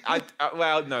 I don't.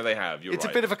 Well, no, they have. You're It's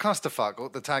right. a bit of a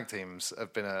clusterfuck. The tag teams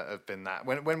have been that.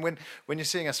 When you're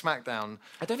seeing a SmackDown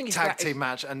I don't think it's tag that- team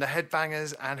match and the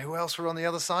Headbangers and who else were on the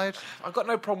other side? I've got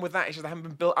no problem with that. It's just they haven't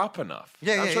been built up enough.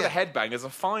 Yeah, I'm yeah, sure yeah. the Headbangers are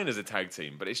fine as a tag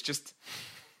team, but it's just,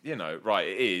 right,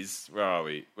 it is. Where are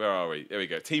we? There we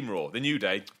go. Team Raw. The New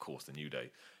Day. Of course, the New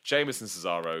Day. Sheamus and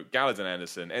Cesaro, Gallows and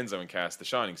Anderson, Enzo and Cass, the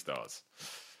Shining Stars.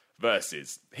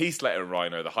 Versus Heath Slater and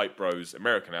Rhino, the Hype Bros,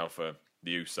 American Alpha,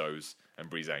 the Usos, and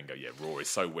Breezango. Yeah, Raw is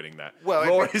so winning that. Well,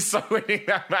 Raw is so winning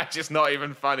that match. It's not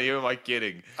even funny. Who am I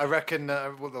kidding? I reckon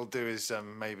what they'll do is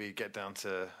maybe get down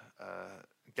to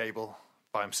Gable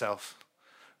by himself.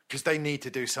 Because they need to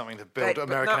do something to build But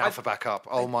American no, Alpha back up.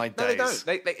 Oh, my No, they days.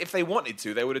 don't. If they wanted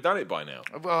to, they would have done it by now.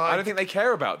 Well, I don't think they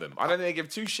care about them. I don't think they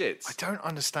give two shits. I don't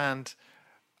understand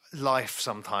life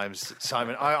sometimes,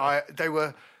 Simon. They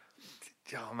were.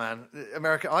 Oh man,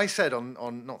 America! I said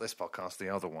on not this podcast, the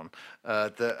other one,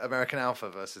 the American Alpha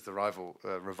versus the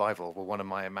Revival were one of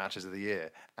my matches of the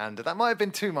year, and that might have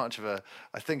been too much of a.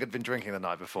 I think I'd been drinking the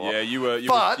night before. Yeah, you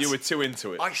were too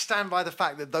into it. I stand by the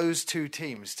fact that those two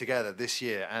teams together this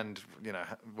year, and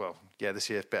this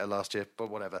year, bit of last year, but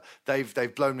whatever,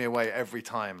 they've blown me away every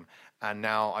time, and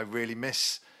now I really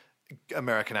miss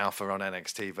American Alpha on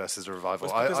NXT versus the Revival.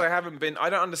 Well, it's because I haven't been. I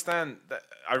don't understand that.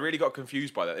 I really got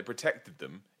confused by that. They protected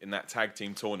them in that tag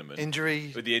team tournament.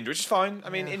 Injury. With the injury, which is fine. I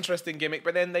mean, interesting gimmick,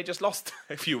 but then they just lost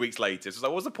a few weeks later. So it's like,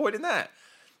 what was the point in that?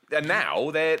 And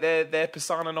now they're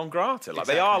persona non grata. Like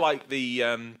Exactly. they are like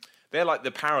the. They're like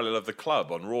the parallel of the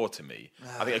Club on Raw to me.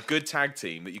 I think a good tag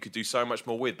team that you could do so much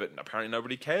more with, but apparently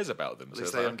nobody cares about them. At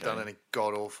least they haven't done any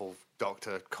god awful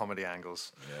Doctor comedy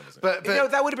angles. Yeah, but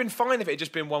that would have been fine if it had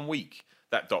just been 1 week.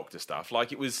 That Doctor stuff,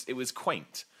 like it was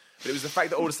quaint, but it was the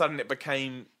fact that all of a sudden it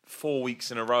became 4 weeks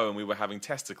in a row and we were having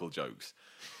testicle jokes.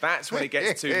 That's when it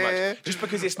gets too much. Just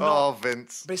because it's not. Oh,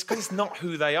 Vince. But it's because it's not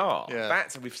who they are. Yeah.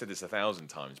 We've said this 1,000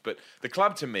 times. But the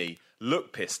Club to me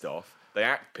look pissed off. They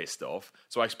act pissed off.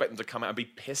 So I expect them to come out and be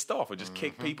pissed off and just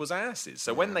kick people's asses.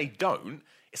 So when they don't,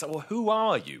 it's like, well, who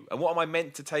are you? And what am I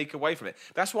meant to take away from it?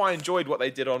 That's why I enjoyed what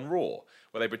they did on Raw,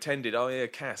 where they pretended, oh yeah,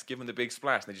 Cass, give him the big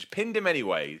splash. And they just pinned him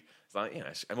anyway. It's like,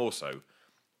 and also,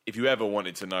 if you ever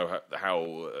wanted to know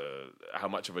how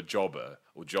much of a jobber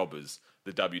or jobbers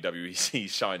the WWE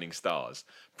sees Shining Stars,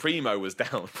 Primo was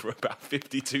down for about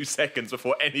 52 seconds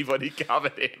before anybody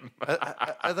covered him.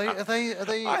 Are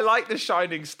they? I like the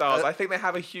Shining Stars. I think they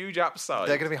have a huge upside.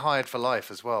 They're going to be hired for life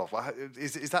as well.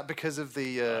 Is that because of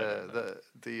the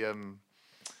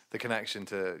connection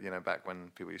to back when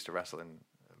people used to wrestle in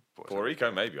Puerto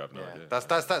Rico, maybe. I've no idea.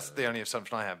 That's the only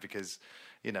assumption I have because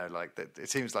it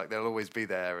seems like they'll always be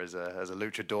there as a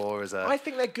luchador, I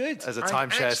think they're good as a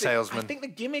timeshare salesman. I think the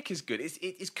gimmick is good.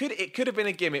 It could have been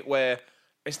a gimmick where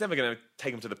it's never going to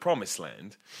take them to the promised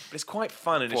land, but it's quite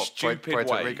fun in a stupid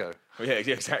Puerto way. Rico? Oh, yeah,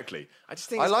 exactly. I just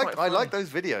think I it's like quite fun. I like those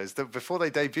videos. Before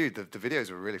they debuted, the videos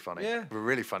were really funny. Yeah. Were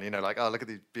really funny. Like, oh, look at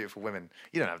these beautiful women.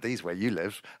 You don't have these where you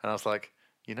live. And I was like,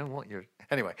 you know what?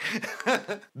 Anyway.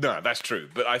 No, that's true.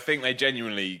 But I think they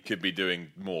genuinely could be doing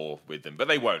more with them, but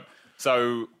they won't.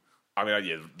 So, I mean,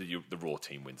 yeah, the Raw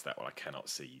team wins that one. I cannot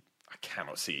see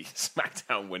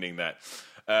SmackDown winning that.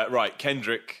 Right,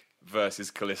 Kendrick versus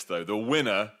Kalisto. The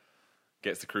winner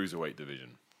gets the Cruiserweight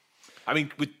division. I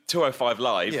mean, with 205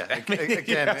 Live. Yeah,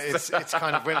 again, it's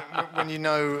kind of when you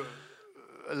know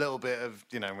a little bit of,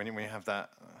 when you have that,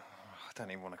 I don't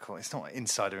even want to call it, it's not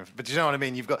insider, but do you know what I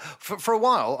mean? You've got, for a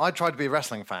while, I tried to be a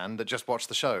wrestling fan that just watched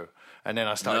the show, and then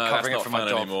I started covering it for my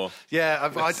job. Anymore. Yeah,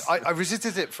 I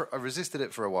resisted it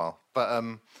for a while, but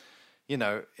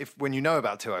when you know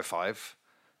about 205,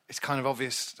 it's kind of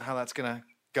obvious how that's going to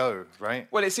go, right?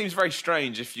 Well, it seems very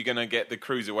strange if you're going to get the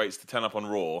Cruiserweights to turn up on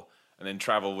Raw and then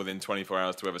travel within 24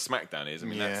 hours to wherever SmackDown is. I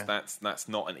mean, that's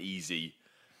not an easy.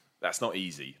 That's not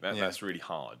easy. That's really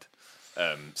hard.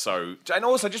 And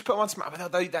also just put him on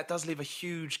SmackDown. That does leave a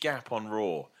huge gap on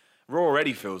Raw. Raw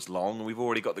already feels long, and we've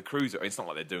already got the Cruiser. It's not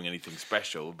like they're doing anything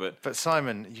special, but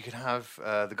Simon, you could have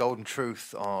the Golden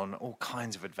Truth on all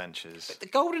kinds of adventures. the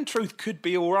Golden Truth could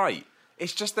be all right.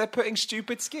 It's just they're putting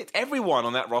stupid skits. Everyone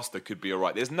on that roster could be all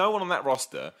right. There's no one on that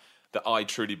roster that I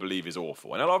truly believe is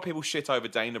awful. And a lot of people shit over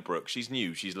Dana Brooke. She's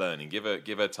new. She's learning. Give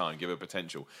her time. Give her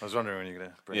potential. I was wondering when you're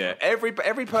going to bring Yeah, it up.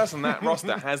 every person on that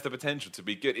roster has the potential to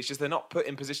be good. It's just they're not put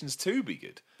in positions to be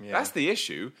good. Yeah. That's the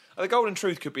issue. The Golden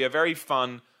Truth could be a very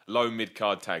fun low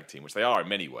mid-card tag team, which they are in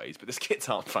many ways, but the skits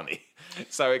aren't funny.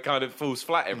 So it kind of falls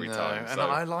flat every time. And So.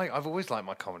 I've always liked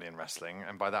my comedy in wrestling,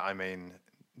 and by that I mean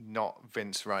not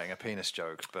Vince writing a penis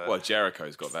joke, but Well,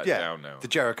 Jericho's got that down now. the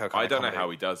Jericho kind I of don't know comedy. how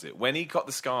he does it. When he got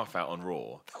the scarf out on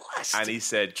Raw, and he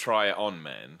said, "Try it on,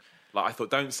 man." Like, I thought,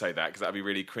 don't say that because that'd be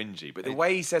really cringy. But the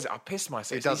way he says it, I piss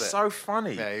myself. He does He's it. so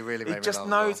funny. Yeah, he really made He me just laugh as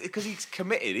knows well. because he's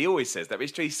committed. He always says that, but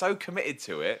it's true. He's so committed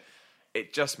to it.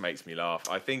 It just makes me laugh.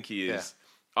 I think he is.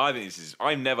 I think this is.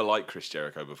 I never liked Chris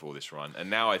Jericho before this run, and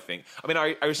now I think. I mean,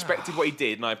 I respected what he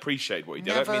did, and I appreciate what he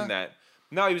did. I don't mean that.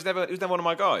 No, he was never. He was never one of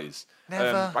my guys.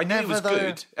 Never. I knew he was Never, though.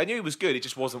 good. I knew he was good. It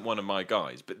just wasn't one of my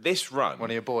guys. But this run, One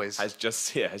of your boys. has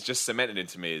just cemented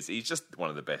into me as he's just one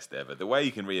of the best ever. The way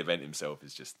he can reinvent himself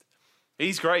is just.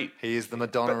 He's great. He is the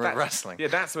Madonna But of wrestling. Yeah,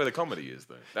 that's where the comedy is,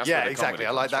 though. That's Yeah, where the exactly. comedy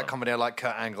I like comes that from. comedy. I like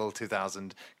Kurt Angle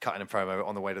 2000 cutting a promo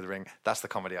on the way to the ring. That's the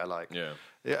comedy I like. Yeah.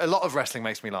 A lot of wrestling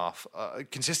makes me laugh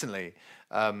consistently.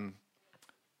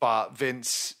 But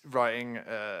Vince writing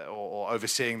or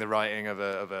overseeing the writing of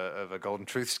a Golden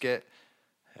Truth skit,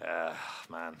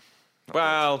 man.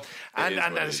 Well, And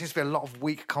there seems to be a lot of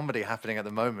weak comedy happening at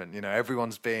the moment. You know,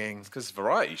 everyone's being, because it's a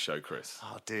variety show, Chris.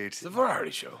 oh, dude. It's a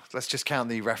variety show. Let's just count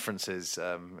the references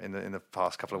in the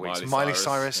past couple of weeks. Miley Miley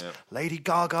Cyrus, Cyrus, yeah. Lady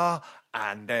Gaga,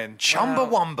 and then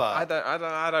Chumbawamba.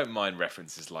 I don't mind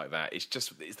references like that. It's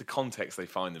the context they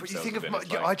find But you themselves think of, in.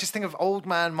 It's I just think of old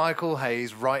man Michael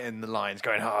Hayes writing the lines,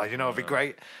 going, "Oh, you know, it'd be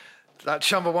great." That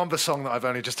Chumbawamba song that I've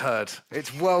only just heard,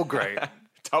 it's well great.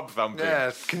 tub thumping.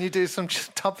 Yeah, can you do some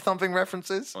tub thumping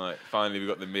references? Right, finally we've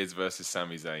got the Miz versus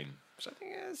Sami Zayn, which I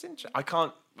think is interesting. I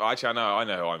can't. Actually, I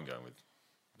know who I'm going with,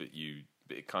 but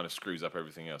it kind of screws up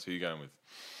everything else. Who are you going with?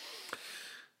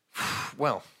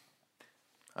 Well,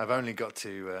 I've only got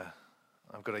to.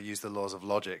 I've got to use the laws of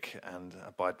logic and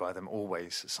abide by them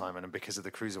always, Simon. And because of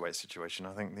the cruiserweight situation,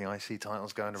 I think the IC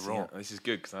title's going to Raw. Yeah, this is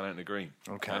good because I don't agree.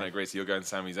 Okay. I don't agree. So you're going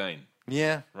Sami Zayn,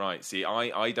 Yeah, right? See,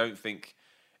 I don't think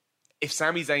if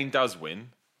Sami Zayn does win,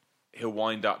 he'll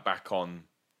wind up back on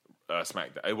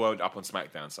SmackDown. He'll wind up on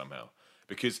SmackDown somehow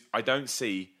because I don't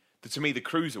see. To me, the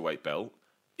cruiserweight belt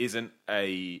isn't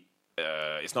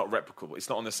it's not replicable. It's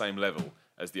not on the same level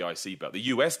as the IC belt. The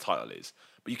US title is,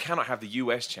 but you cannot have the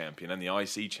US champion and the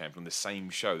IC champion on the same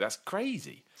show. That's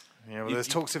crazy. yeah. Well, there's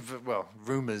talks of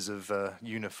rumours of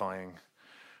unifying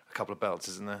a couple of belts,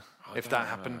 isn't there? If that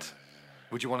happened,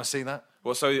 would you want to see that?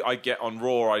 Well, so I get on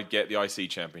Raw, I get the IC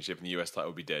championship, and the US title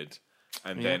would be dead.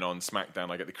 And then on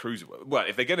SmackDown, I get the cruiserweight. Well,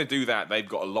 if they're going to do that, they've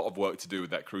got a lot of work to do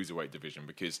with that cruiserweight division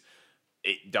because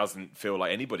it doesn't feel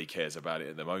like anybody cares about it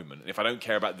at the moment. And if I don't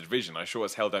care about the division, I sure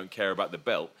as hell don't care about the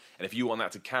belt. And if you want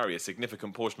that to carry a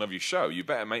significant portion of your show, you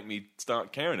better make me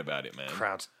start caring about it, man.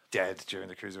 Crowd's dead during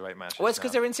the cruiserweight match. Well, it's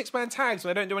because they're in six-man tags and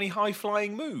they don't do any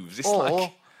high-flying moves. It's Or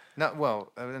like...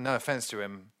 no offense to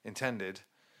him intended.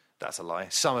 That's a lie.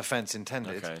 Some offense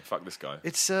intended. Okay, fuck this guy.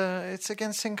 It's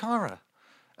against Sin Cara,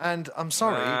 and I'm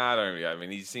sorry. I don't really. I mean,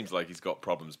 he seems like he's got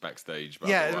problems backstage, but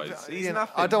Yeah, otherwise, he's you know,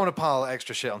 nothing. I don't want to pile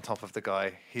extra shit on top of the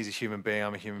guy. He's a human being.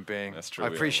 I'm a human being. That's true, I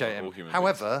we appreciate are all him. human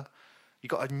However, you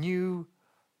got a new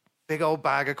big old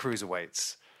bag of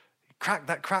cruiserweights. Crack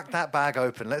that bag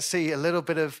open. Let's see a little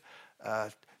bit of.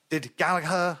 Did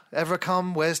Gallagher ever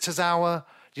come? Where's Tozawa?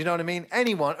 Do you know what I mean?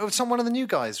 Anyone, or some one of the new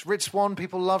guys. Rich Swann,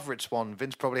 people love Rich Swann.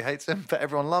 Vince probably hates him, but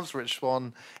everyone loves Rich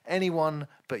Swann. Anyone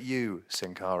but you,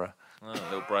 Sin Cara. Oh,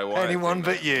 little Bray Wyatt Anyone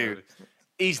thing, but you.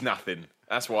 He's nothing.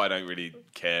 That's why I don't really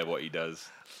care what he does.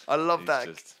 I love He's that.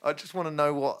 just- I just want to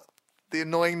know what the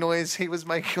annoying noise he was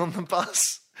making on the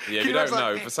bus. Yeah, if You you know, don't it's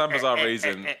know, like, for some bizarre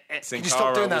reason, Sin you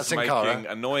stop doing Cara that, was Sin making Cara?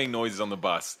 annoying noises on the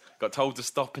bus, got told to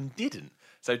stop and didn't.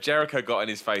 So Jericho got in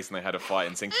his face and they had a fight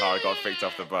and Sin Cara got kicked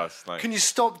off the bus. Like, Can you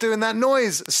stop doing that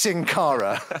noise, Sin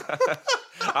Cara?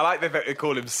 I like that they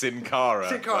call him Sin Cara.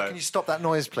 Sin Cara, Like, can you stop that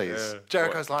noise, please? Yeah.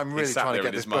 Jericho's like, I'm He really sat trying to there get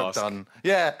in this his book mask. done.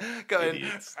 Yeah, going.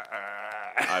 idiots.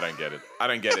 I don't get it. I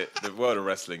don't get it. The world of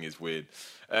wrestling is weird.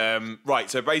 Right,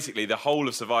 so basically the whole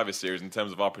of Survivor Series in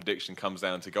terms of our prediction comes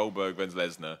down to Goldberg versus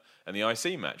Lesnar and the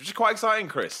IC match, which is quite exciting,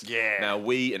 Chris. Yeah. Now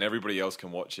we and everybody else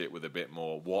can watch it with a bit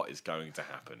more what is going to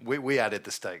happen. We added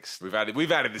the stakes. We've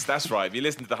added this. That's right. If you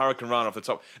listen to the Hurricane Run off the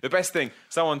top, the best thing,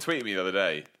 someone tweeted me the other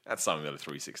day, that's Simon Miller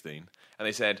 316, and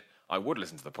they said, I would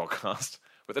listen to the podcast,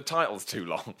 but the title's too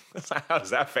long. How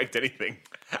does that affect anything?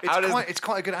 It's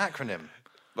quite a good acronym.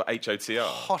 Like HOTR.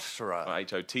 Hotra.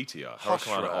 HOTTR.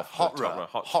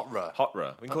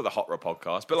 Hotra. We can call it the Hotra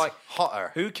podcast. But like,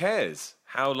 hotter. Who cares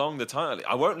how long the title is?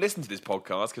 I won't listen to this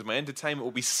podcast because my entertainment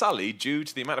will be sullied due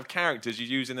to the amount of characters you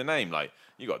use in the name. Like,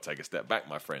 you got to take a step back,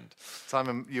 my friend.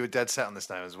 Simon, you were dead set on this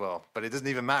name as well, but it doesn't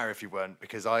even matter if you weren't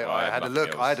because I had a look.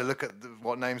 else. I had a look at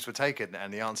what names were taken,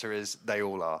 and the answer is they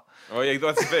all are. Oh yeah,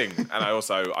 that's the thing. And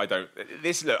I don't.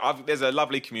 There's a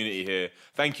lovely community here.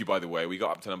 Thank you, by the way. We got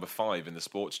up to number 5 in the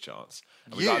sports charts.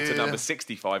 And we got up to number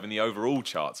 65 in the overall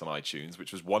charts on iTunes,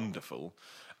 which was wonderful.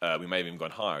 We may have even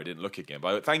gone higher. I didn't look again.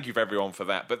 But thank you for everyone for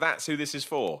that. But that's who this is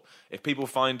for. If people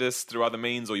find us through other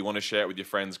means or you want to share it with your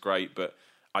friends, great. But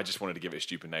I just wanted to give it a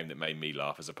stupid name that made me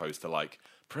laugh as opposed to like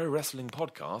Pro Wrestling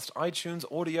Podcast, iTunes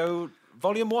Audio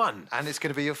Volume 1. And it's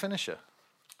going to be your finisher.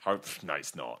 No,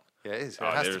 it's not. Yeah, it is.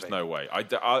 There's no way. I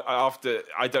don't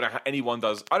know how anyone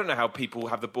does. I don't know how people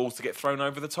have the balls to get thrown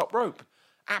over the top rope.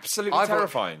 Absolutely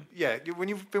terrifying. Yeah, when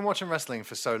you've been watching wrestling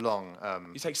for so long,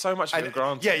 you take so much for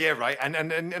granted. Yeah, right.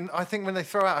 And I think when they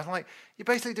throw out, I'm like, you're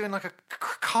basically doing like a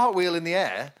cartwheel in the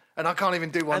air, and I can't even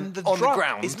do one and on the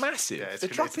ground. It's massive. Yeah, the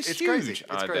drop is huge. Crazy.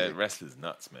 It's crazy. Wrestlers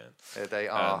nuts, man. Yeah, they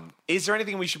are. Is there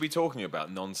anything we should be talking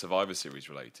about non-Survivor Series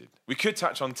related? We could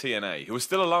touch on TNA, who are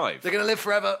still alive. They're going to live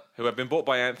forever. Who have been bought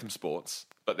by Anthem Sports,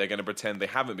 but they're going to pretend they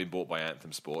haven't been bought by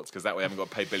Anthem Sports because that way they haven't got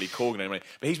to pay Billy Corgan any money.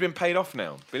 But he's been paid off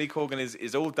now. Billy Corgan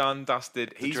is all done,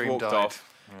 dusted. He's walked off.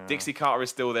 Yeah. Dixie Carter is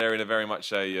still there in a very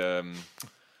much a...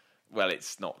 well,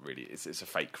 it's not really. It's a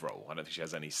fake role. I don't think she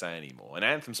has any say anymore. And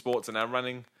Anthem Sports are now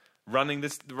running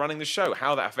the show.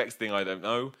 How that affects the thing, I don't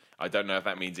know. I don't know if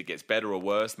that means it gets better or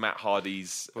worse. Matt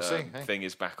Hardy's thing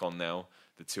is back on now.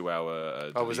 The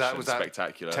 2-hour was that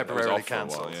spectacular temporarily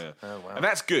cancelled? Yeah. Oh, wow. And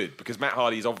that's good because Matt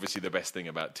Hardy is obviously the best thing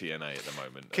about TNA at the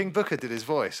moment. King Booker did his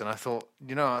voice, and I thought,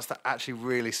 that's actually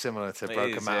really similar to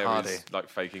Broken Matt Hardy. Like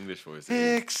fake English voice.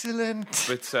 Excellent.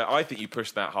 But I think you push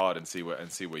that hard and see where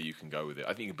you can go with it.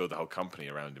 I think you can build the whole company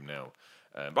around him now.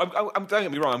 But don't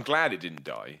get me wrong, I'm glad it didn't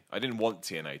die. I didn't want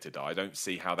TNA to die. I don't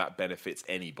see how that benefits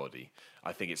anybody.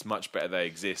 I think it's much better they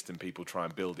exist and people try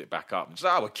and build it back up. And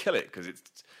just, we'll kill it because it's...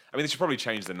 I mean, they should probably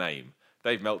change the name.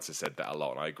 Dave Meltzer said that a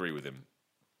lot, and I agree with him.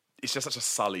 It's just such a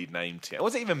sullied name, TNA. What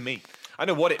does it even mean? I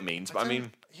know what it means, but I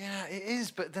mean... Yeah, it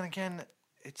is, but then again,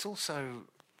 it's also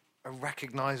a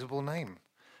recognisable name.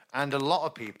 And a lot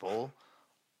of people,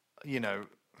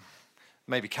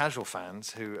 maybe casual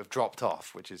fans who have dropped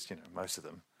off, which is, most of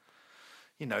them,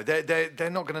 they're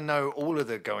not going to know all of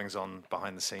the goings on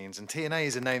behind the scenes. And TNA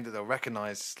is a name that they'll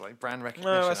recognise, like brand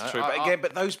recognition. No, that's true.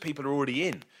 But those people are already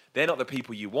in. They're not the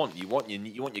people you want. You want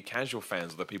your casual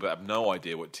fans, or the people that have no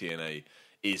idea what TNA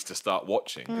is to start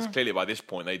watching. Because clearly by this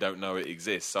point they don't know it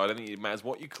exists. So I don't think it matters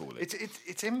what you call it.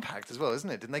 It's Impact as well,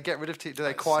 isn't it? Didn't they get rid of TNA? Did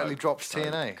they quietly drop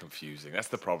TNA? Confusing. That's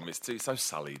the problem. It's so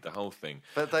sullied, the whole thing.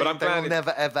 But they will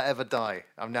never, ever, ever die.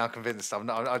 I'm now convinced.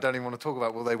 I don't even want to talk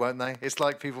about will they, won't they? It's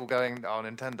like people going,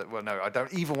 Nintendo. Well, no, I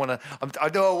don't even want to.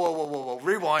 Whoa.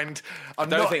 Rewind. I'm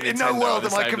not in no world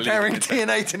am I comparing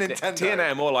TNA to Nintendo.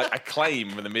 TNA are more like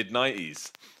Acclaim in the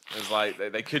mid-90s. It's like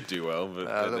they could do well, but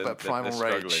a little bit Primal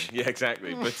struggling. Rage. Yeah,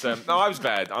 exactly. But no, I was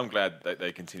glad. I'm glad that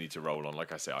they continue to roll on.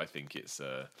 Like I said, I think there's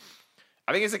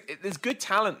good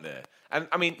talent there. And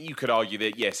I mean, you could argue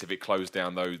that yes, if it closed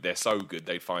down, though, they're so good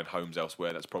they'd find homes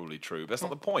elsewhere. That's probably true. But that's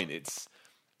not the point. I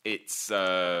just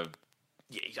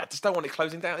don't want it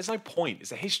closing down. There's no point.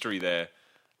 It's a history there.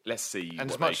 Let's see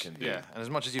what they can do. Yeah, and as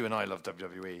much as you and I love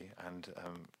WWE, and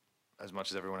as much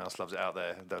as everyone else loves it out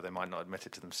there, though they might not admit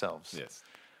it to themselves. Yes.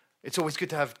 It's always good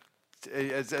to have,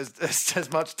 as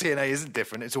much TNA isn't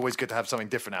different, it's always good to have something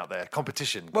different out there.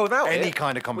 Competition. Well, without any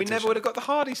kind of competition. We never would have got the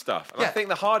Hardy stuff. And I think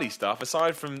the Hardy stuff,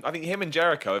 aside from, I think him and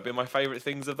Jericho have been my favourite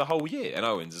things of the whole year, and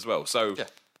Owens as well. So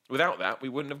without that, we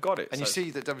wouldn't have got it. And you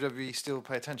see that WWE still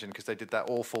pay attention because they did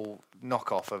that awful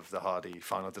knockoff of the Hardy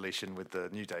final deletion with the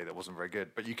New Day that wasn't very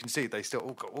good. But you can see they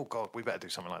still, oh God, we better do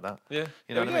something like that. Yeah.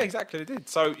 You know what I mean? Exactly, they did.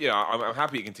 So, I'm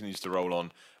happy it continues to roll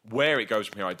on. Where it goes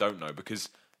from here, I don't know, because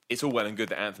it's all well and good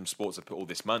that Anthem Sports have put all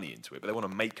this money into it, but they want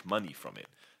to make money from it.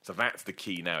 So that's the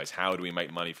key now, is how do we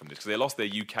make money from this? Because they lost their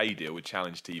UK deal with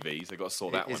Challenge TV, so they've got to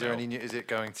sort that one out. Is it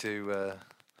going to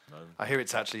I hear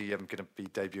it's actually going to be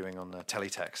debuting on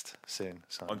teletext soon.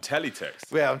 So. On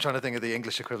teletext? Yeah, I'm trying to think of the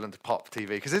English equivalent to Pop TV.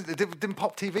 Because didn't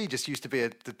Pop TV just used to be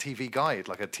the TV guide,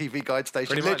 like a TV guide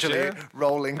station? Pretty much, literally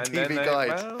rolling and TV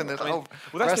guide. And that's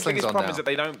wrestling's the biggest on problem now. is that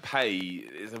they don't pay.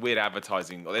 It's a weird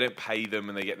advertising, or they don't pay them,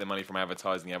 and they get their money from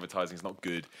advertising. The advertising is not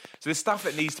good. So there's stuff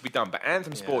that needs to be done. But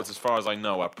Anthem Sports, as far as I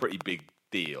know, are a pretty big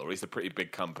deal, or it's a pretty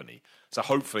big company. So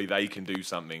hopefully they can do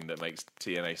something that makes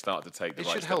TNA start to take the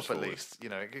right steps It should help forward. at least. You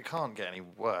know, it can't get any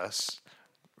worse,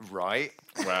 right?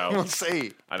 Well, we'll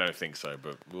see. I don't think so,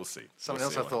 but we'll see. Something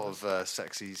else I thought of,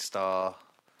 Sexy Star.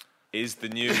 Is the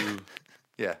new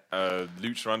Yeah.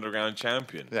 Lucha Underground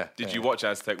champion. Yeah. Did you watch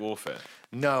Aztec Warfare?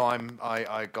 No,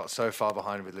 I got so far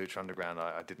behind with Lucha Underground,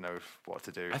 I didn't know what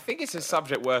to do. I think it's a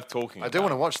subject worth talking about. I do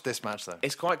want to watch this match, though.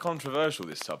 It's quite controversial,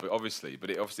 this topic, obviously, but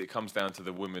it comes down to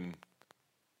the women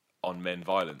on men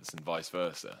violence and vice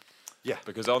versa. Yeah.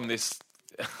 Because on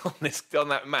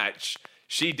that match,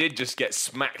 she did just get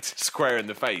smacked square in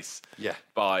the face. Yeah.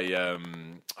 By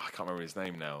I can't remember his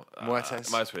name now.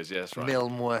 Muertes. Muertes, yeah, that's right. Mil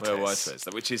Muertes. Mil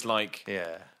Muertes, which is like,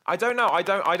 Yeah. I don't know. I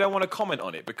don't want to comment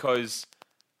on it because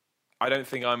I don't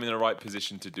think I'm in the right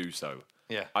position to do so.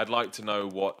 Yeah. I'd like to know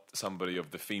what somebody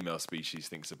of the female species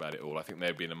thinks about it all. I think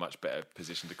they'd be in a much better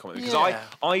position to comment because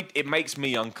Yeah. it makes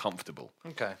me uncomfortable.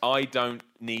 Okay. I don't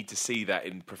need to see that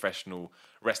in professional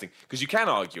wrestling because you can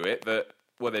argue it that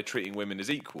they're treating women as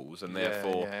equals and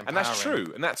therefore and that's empowering.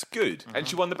 true and that's good and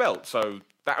she won the belt, so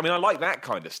I like that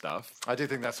kind of stuff. I do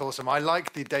think that's awesome. I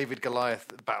like the David Goliath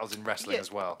battles in wrestling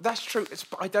as well. That's true.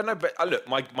 I don't know, but look,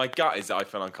 my gut is that I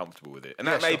feel uncomfortable with it, and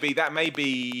that may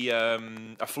be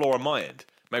a flaw on my end.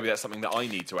 Maybe that's something that I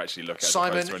need to actually look at.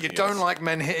 Simon, you don't like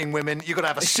men hitting women. You've got to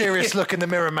have a serious look in the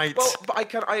mirror, mate. Well,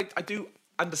 but I do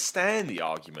understand the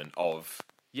argument of.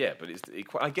 Yeah, but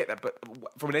I get that, but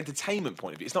from an entertainment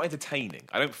point of view, it's not entertaining.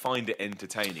 I don't find it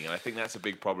entertaining, and I think that's a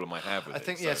big problem I have with it. I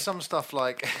think, some stuff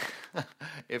like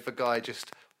if a guy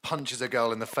just punches a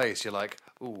girl in the face, you're like,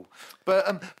 ooh.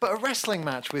 But a wrestling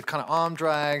match with kind of arm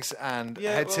drags and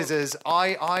scissors,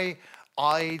 I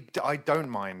don't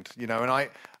mind, and I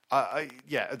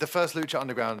the first Lucha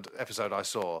Underground episode I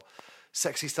saw,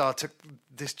 Sexy Star took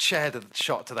this chair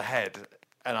shot to the head,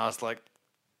 and I was like,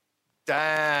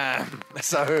 damn.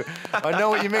 So I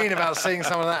know what you mean about seeing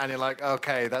some of that, and you're like,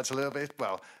 okay, that's a little bit,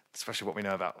 well, especially what we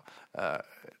know about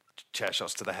chair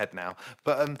shots to the head now.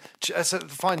 But so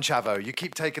fine, Chavo, you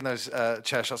keep taking those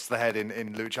chair shots to the head in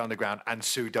Lucha Underground and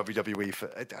sue WWE for.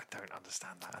 I don't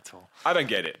understand that at all. I don't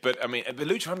get it, but I mean, the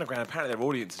Lucha Underground, apparently their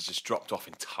audience has just dropped off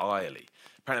entirely.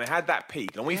 Apparently they had that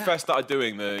peak. And when we first started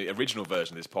doing the original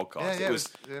version of this podcast,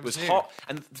 it was hot.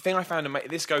 And the thing I found,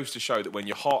 this goes to show that when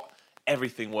you're hot,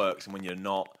 everything works, and when you're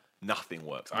not, nothing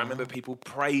works. I remember people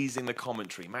praising the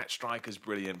commentary. Matt Stryker's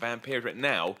brilliant. Vampire,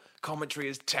 now commentary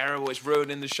is terrible. It's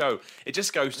ruining the show. It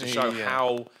just goes to show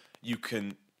how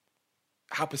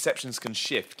perceptions can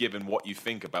shift given what you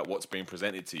think about what's being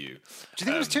presented to you. Do you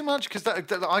think it was too much? Because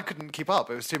I couldn't keep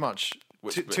up. It was too much.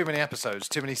 Too many episodes,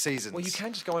 too many seasons. Well, you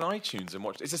can just go on iTunes and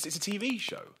watch. It's a TV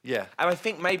show. Yeah. And I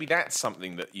think maybe that's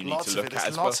something that you need to look at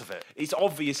as well. Lots of it. It's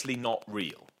obviously not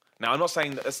real. Now, I'm not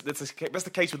saying that that's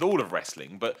the case with all of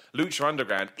wrestling, but Lucha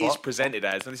Underground is presented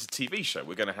as, and this is a TV show,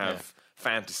 we're going to have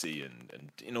fantasy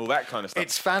and all that kind of stuff.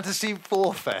 It's fantasy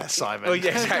warfare, Simon. Oh,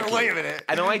 yeah, exactly. Wait a minute.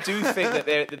 And I do think that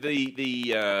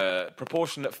the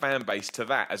proportionate fan base to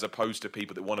that, as opposed to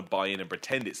people that want to buy in and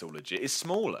pretend it's all legit, is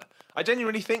smaller. I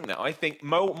genuinely think that. I think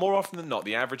more often than not,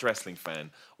 the average wrestling fan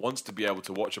wants to be able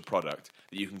to watch a product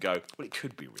that you can go, well, it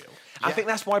could be real. Yeah. I think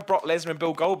that's why Brock Lesnar and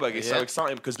Bill Goldberg is so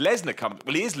exciting, because Lesnar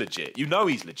he is legit. You know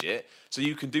he's legit, so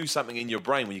you can do something in your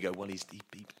brain when you go, well, he's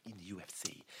in the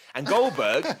UFC. And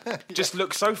Goldberg just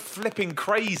looks so flipping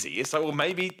crazy. It's like, well,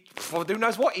 maybe, who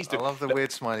knows what he's doing. I love the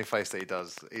weird smiley face that he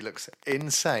does. He looks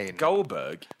insane.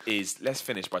 Goldberg is, let's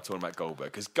finish by talking about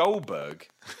Goldberg, because Goldberg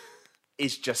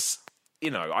is just,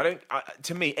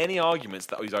 to me, any arguments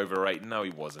that he's overrated, no,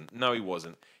 he wasn't.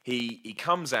 He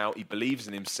comes out, he believes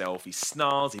in himself, he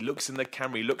snarls, he looks in the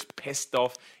camera, he looks pissed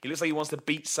off, he looks like he wants to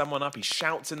beat someone up, he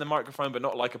shouts in the microphone, but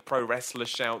not like a pro wrestler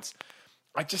shouts.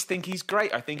 I just think he's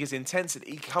great. I think his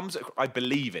intensity, I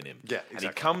believe in him. Yeah, exactly. And he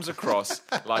comes across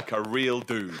like a real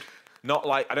dude. Not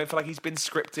like, I don't feel like he's been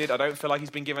scripted. I don't feel like he's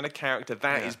been given a character.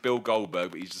 That is Bill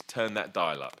Goldberg, but he's just turned that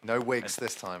dial up. No wigs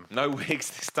this time. No wigs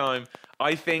this time.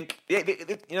 I think,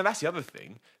 that's the other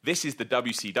thing. This is the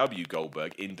WCW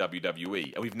Goldberg in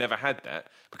WWE, and we've never had that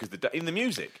because in the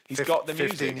music, he's got the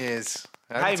music. 15 years.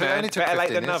 Hey man, better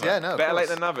late than never. Yeah, no, better late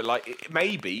than never. Like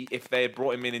maybe if they had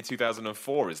brought him in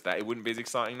 2004 as that, it wouldn't be as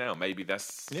exciting now. Maybe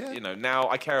that's now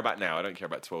I care about now. I don't care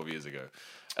about 12 years ago.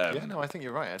 I think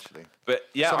you're right actually. But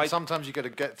yeah, sometimes you got to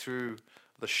get through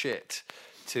the shit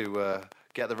to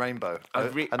get the rainbow,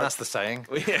 and that's the saying.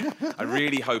 Yeah, I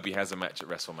really hope he has a match at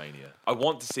WrestleMania. I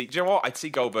want to see. Do you know what? I'd see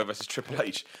Goldberg versus Triple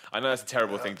H. I know that's a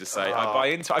terrible thing to say. I buy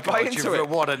into it.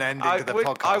 What an ending to the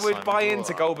podcast! I would buy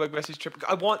into Goldberg versus Triple.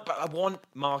 I want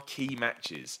marquee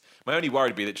matches. My only worry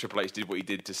would be that Triple H did what he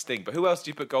did to Sting. But who else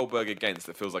do you put Goldberg against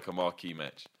that feels like a marquee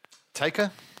match?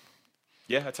 Taker.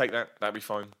 Yeah, I take that. That'd be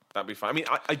fine. I mean,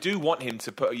 I do want him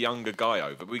to put a younger guy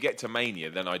over, but we get to Mania,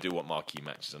 then I do want marquee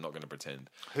matches. I'm not going to pretend.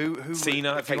 Who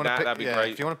Cena, I take that. That'd be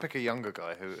great. If you want to pick a younger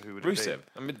guy, who would Rusev. it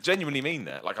be? I mean, genuinely mean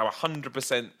that. Like, I'm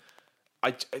 100%.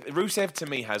 Rusev to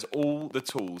me has all the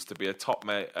tools to be a top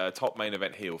main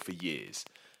event heel for years.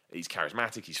 He's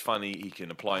charismatic. He's funny. He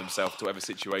can apply himself to whatever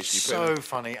situation you put him in. So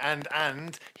funny,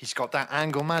 and he's got that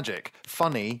angle magic.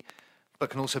 Funny. But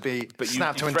can also be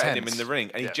snapped to intense. But you threaten him in the ring,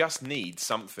 and he just needs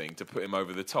something to put him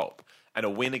over the top. And a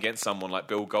win against someone like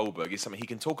Bill Goldberg is something he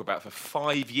can talk about for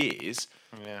 5 years,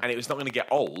 and it's not going to get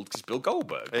old because Bill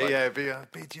Goldberg.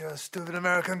 Beat your stupid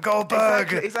American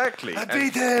Goldberg. Exactly. I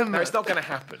beat him. No, it's not going to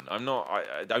happen.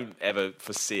 I don't ever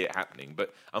foresee it happening.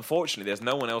 But unfortunately, there's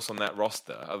no one else on that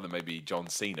roster other than maybe John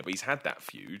Cena. But he's had that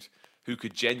feud. Who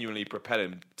could genuinely propel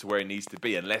him to where he needs to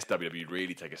be, unless WWE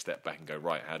really take a step back and go,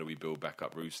 right, how do we build back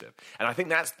up Rusev? And I think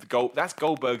that's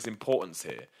Goldberg's importance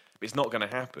here. It's not going to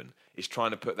happen. It's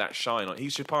trying to put that shine on. He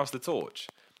should pass the torch.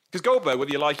 Because Goldberg,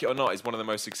 whether you like it or not, is one of the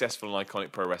most successful and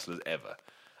iconic pro wrestlers ever.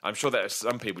 I'm sure that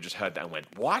some people just heard that and went,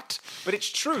 what? But it's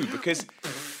true,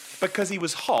 because he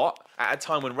was hot at a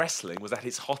time when wrestling was at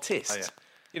its hottest. Oh, yeah.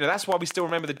 You know, that's why we still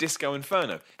remember the Disco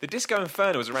Inferno. The Disco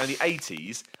Inferno was around the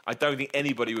 80s. I don't think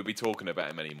anybody would be talking about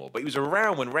him anymore. But he was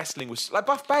around when wrestling was... Like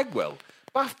Buff Bagwell.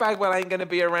 Buff Bagwell ain't going to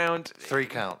be around... 3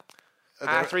 count.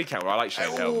 3 count. Well, I like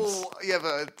Shane Helms. Yeah,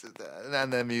 but...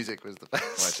 And their music was the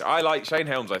best. I like... Shane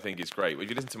Helms, I think, is great. If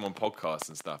you listen to him on podcasts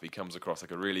and stuff, he comes across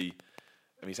like a really...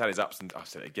 I mean, he's had his ups and... I've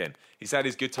said it again. He's had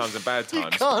his good times and bad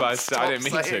times. But I didn't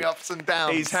mean to. Ups and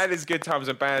downs. He's had his good times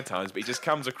and bad times, but he just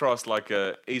comes across like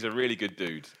he's a really good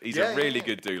dude. He's a really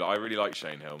good dude. I really like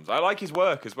Shane Helms. I like his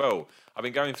work as well. I've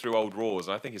been going through old Raws,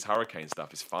 and I think his Hurricane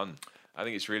stuff is fun. I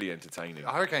think it's really entertaining.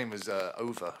 Hurricane was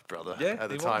over, brother, at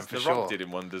the time, for The sure. Rock did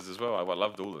him wonders as well. I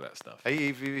loved all of that stuff.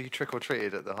 He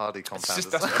trick-or-treated at the Hardy compound.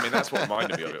 That's what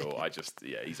reminded me of it all.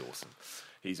 He's awesome.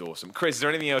 He's awesome. Chris, is there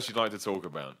anything else you'd like to talk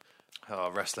about?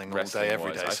 Oh, wrestling all day,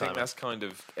 every day. I think that's kind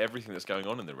of everything that's going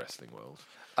on in the wrestling world.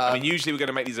 I mean, usually we're going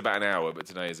to make these about an hour, but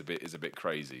today is a bit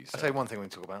crazy. So. I'll tell you one thing we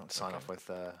can talk about to sign off with.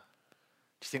 Do you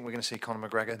think we're going to see Conor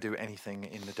McGregor do anything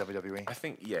in the WWE? I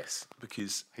think yes,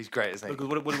 because he's great, isn't he?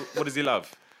 What does he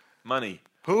love? Money.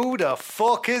 Who the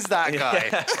fuck is that guy?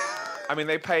 Yeah. I mean,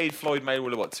 they paid Floyd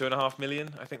Mayweather, what, $2.5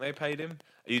 million? I think they paid him.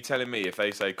 Are you telling me if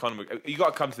they say Conor McGregor... You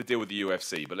got to come to the deal with the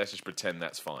UFC, but let's just pretend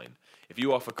that's fine. If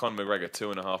you offer Conor McGregor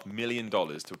 $2.5 million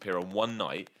to appear on one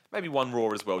night, maybe one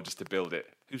Raw as well, just to build it,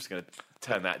 who's going to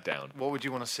turn that down? What would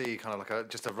you want to see? Kind of like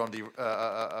just a Ronda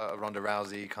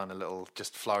Rousey kind of little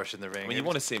just flourish in the ring? I mean, you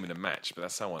want to see him in a match, but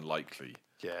that's so unlikely.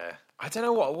 Yeah. I don't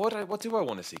know what do I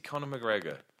want to see? Conor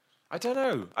McGregor. I don't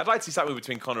know. I'd like to see something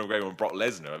between Conor McGregor and Brock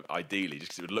Lesnar, ideally,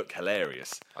 just because it would look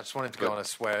hilarious. I just wanted to go on a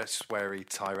sweary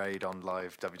tirade on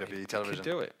live WWE television. You could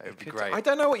do it. It would be great. I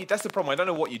don't know that's the problem. I don't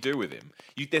know what you do with him.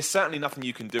 There's certainly nothing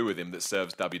you can do with him that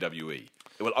serves WWE.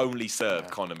 It will only serve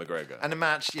Conor McGregor. And a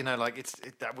match,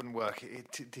 that wouldn't work.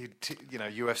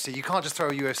 UFC. You can't just throw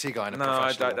a UFC guy in a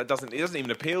professional. It doesn't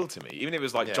even appeal to me. Even if it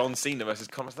was like John Cena versus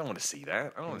Conor, I don't want to see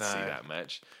that. I don't want to see that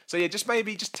match. So yeah,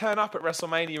 just turn up at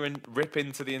WrestleMania and rip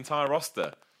into the entire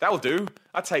roster. That'll do.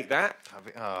 I'd take that.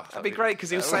 That'd be great because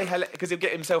he'll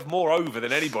get himself more over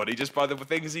than anybody just by the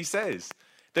things he says.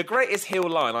 The greatest heel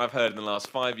line I've heard in the last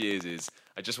 5 years is,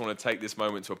 I just want to take this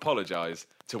moment to apologise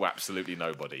to absolutely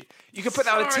nobody. You could put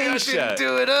that on a T-shirt. I didn't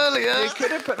do it earlier. You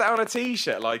could have put that on a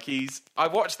T-shirt. I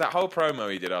watched that whole promo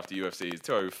he did after UFC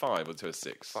 205 or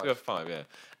 206. 205, yeah.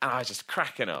 And I was just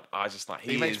cracking up. I was just like,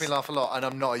 he makes me laugh a lot, and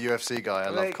I'm not a UFC guy. I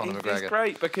love Conor McGregor. He's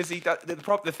great because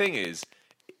the thing is,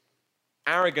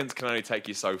 arrogance can only take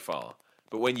you so far.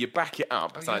 But when you back it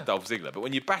up, it's like Dolph Ziggler, but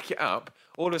when you back it up,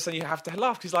 all of a sudden you have to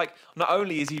laugh. Because not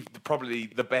only is he probably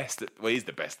the best, he's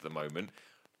the best at the moment,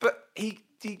 but he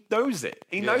knows it.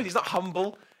 He knows he's not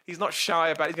humble. He's not shy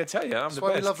about it. He's going to tell you, I'm the best. That's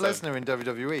why we love Lesnar in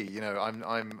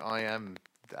WWE. I am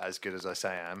as good as I say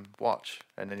I am, watch.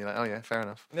 And then you're like, oh yeah, fair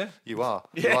enough. Yeah. You are.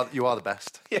 Yeah. You are the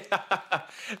best. Yeah,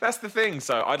 that's the thing.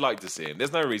 So I'd like to see him.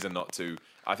 There's no reason not to.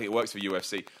 I think it works for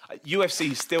UFC.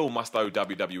 UFC still must owe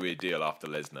WWE a deal after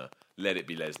Lesnar. Let it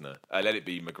be Lesnar. Let it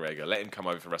be McGregor. Let him come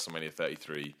over for WrestleMania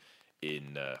 33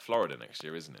 in Florida next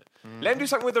year, isn't it? Let him do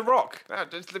something with The Rock.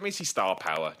 Just let me see star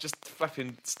power. Just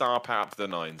flipping star power up to the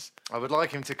nines. I would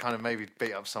like him to kind of maybe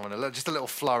beat up someone, just a little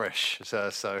flourish. So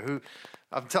who?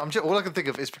 All I can think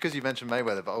of is because you mentioned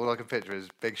Mayweather, but all I can picture is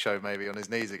Big Show maybe on his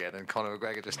knees again and Conor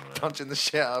McGregor just punching the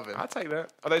shit out of him. I'll take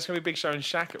that. Oh, there's going to be Big Show and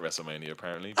Shaq at WrestleMania,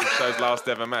 apparently. Big Show's last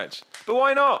ever match. But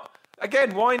why not?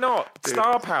 Again, why not? Dude,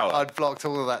 star power. I'd blocked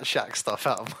all of that Shaq stuff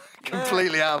out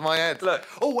completely out of my head. Look.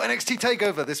 Oh, NXT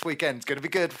TakeOver this weekend. It's going to be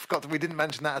good. Forgot that we didn't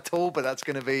mention that at all, but that's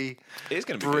going to be It's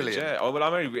going to be brilliant. Good, yeah. Oh, well,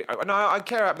 I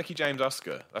care about Mickey James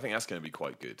Asuka. I think that's going to be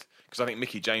quite good because I think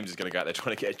Mickey James is going to go out there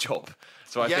trying to get a job.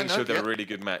 So I think she'll do a really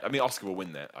good match. I mean, Asuka will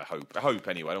win that. I hope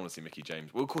anyway. I don't want to see Mickey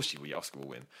James. Well, of course she will. Yeah, Asuka will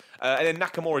win. And then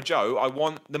Nakamura Joe. I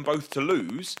want them both to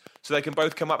lose so they can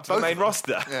both come up to the main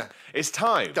roster. Yeah. It's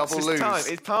time. Double lose.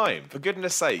 It's time. For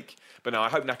goodness sake. But no, I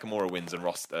hope Nakamura wins and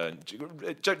Ross.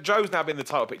 Joe's now been in the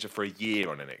title picture for a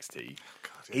year on NXT.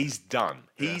 He's done.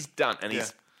 He's done, and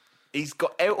he's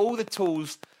got all the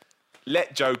tools.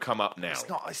 Let Joe come up now.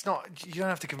 It's not. You don't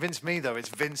have to convince me though. It's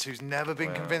Vince who's never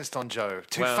been convinced on Joe.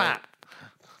 Too fat.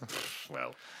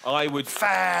 Well, I would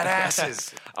Fat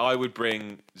asses. I would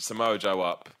bring Samoa Joe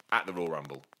up at the Royal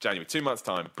Rumble, January, 2 months'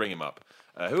 time. Bring him up.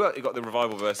 You got the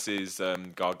Revival versus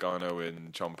Gargano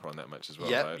and Ciampa on that match as well.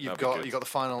 Yep, right? you've got the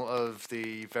final of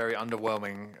the very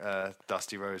underwhelming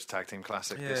Dusty Rhodes Tag Team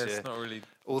Classic this year. It's not really.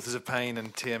 Authors of Pain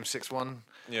and TM61.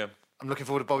 Yeah. I'm looking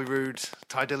forward to Bobby Roode,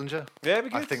 Ty Dillinger. Yeah, it'd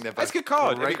be good. I think they're both That's a good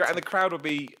card. great. And the crowd will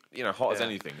be, hot as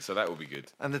anything, so that will be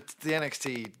good. And the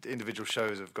NXT individual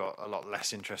shows have got a lot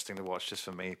less interesting to watch, just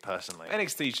for me personally.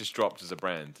 NXT's just dropped as a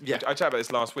brand. Yeah. I chatted about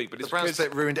this last week, but The it's brand because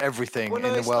split ruined everything in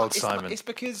the world, Simon. It's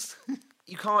because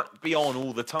you can't be on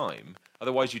all the time.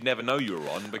 Otherwise, you'd never know you were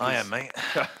on. Because I am, mate.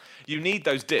 You need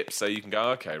those dips so you can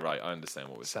go, okay, right, I understand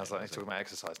what we're saying. Sounds like you're talking about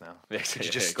exercise now. Yeah, Could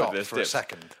you just stop for a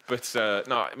second? But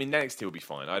no, I mean, NXT will be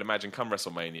fine. I'd imagine come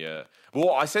WrestleMania.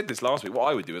 Well, I said this last week.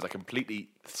 What I would do is I completely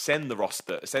send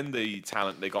the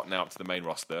talent they got now up to the main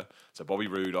roster. So Bobby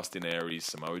Roode, Austin Aries,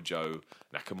 Samoa Joe,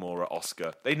 Nakamura,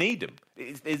 Asuka. They need them.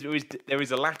 There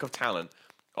is a lack of talent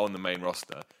on the main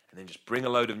roster. And then just bring a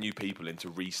load of new people in to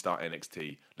restart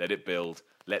NXT. Let it build.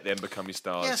 Let them become your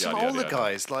stars. Yeah, some older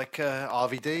guys like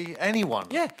RVD, anyone.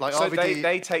 Yeah, like so RVD,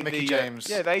 they take Mickey James.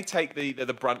 they take the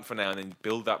brunt for now and then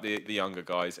build up the younger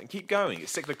guys and keep going.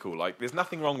 It's cyclical. Like there's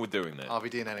nothing wrong with doing that.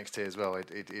 RVD in NXT as well.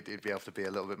 It'd be able to be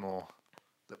a little bit more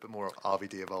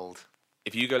RVD of old.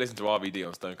 If you go listen to RVD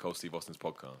on Stone Cold Steve Austin's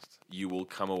podcast, you will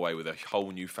come away with a whole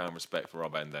newfound respect for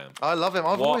Rob Van Dam. I love him.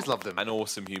 I've always loved him. An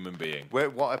awesome human being.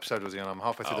 What episode was he on? I'm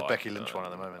halfway through the Becky Lynch one at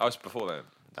the moment. I was before that.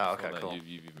 Oh, okay, cool.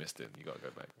 You've missed it. You got to go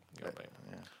back. Yeah.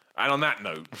 And on that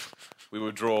note, we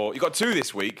will draw. You got 2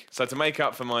 this week, so to make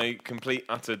up for my complete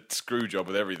utter screw job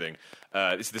with everything,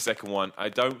 this is the second one.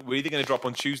 We're either going to drop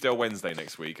on Tuesday or Wednesday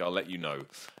next week. I'll let you know,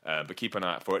 but keep an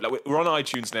eye out for it. We're on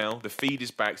iTunes now. The feed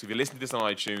is back. So if you're listening to this on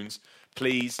iTunes,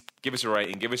 please give us a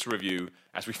rating, give us a review.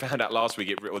 As we found out last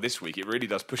week or this week, it really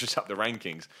does push us up the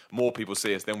rankings. More people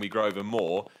see us, then we grow even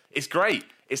more. It's great.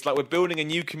 It's like we're building a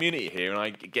new community here, and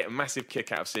I get a massive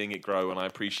kick out of seeing it grow. And I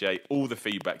appreciate all the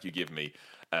feedback you give me.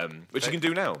 Which you can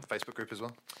do now. Facebook group as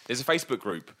well. There's a Facebook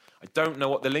group. I don't know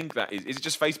what the link that is. Is it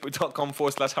just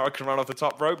facebook.com/Hurricane Run Off the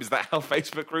Top Rope? Is that how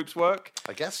Facebook groups work?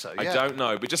 I guess so, I don't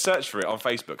know, but just search for it on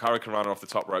Facebook, Hurricane Runner Off the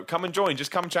Top Rope. Come and join.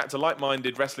 Just come chat to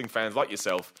like-minded wrestling fans like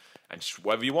yourself and just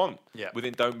whatever you want. Yeah.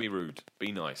 Don't be rude.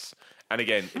 Be nice. And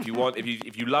again, if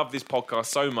you love this podcast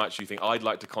so much, you think I'd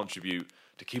like to contribute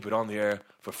to keep it on the air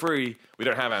for free. We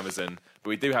don't have Amazon, but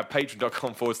we do have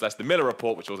patreon.com/The Miller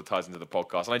Report, which also ties into the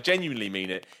podcast. And I genuinely mean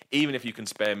it. Even if you can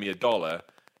spare me $1,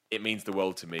 it means the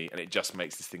world to me, and it just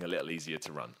makes this thing a little easier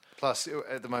to run. Plus,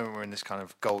 at the moment, we're in this kind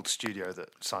of gold studio that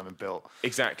Simon built.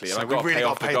 Exactly, and So I've got to we really pay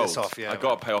got off to the pay gold. this off, yeah. I've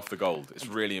got to pay off the gold. It's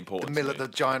really important. The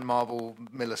giant marble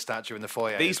Miller statue in the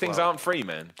foyer. These as things well. aren't free,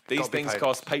 man. These Gotta be things paid.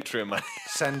 cost Patreon money.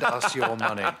 Send us your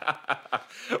money.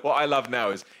 What I love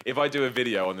now is if I do a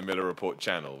video on the Miller Report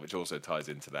channel, which also ties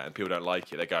into that, and people don't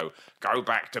like it, they go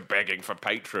back to begging for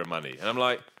Patreon money. And I'm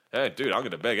like, hey, dude, I'm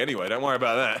going to beg anyway. Don't worry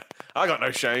about that. I got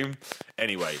no shame.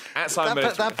 Anyway, at Simon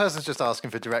Miller... that person's just asking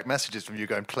for direct messages from you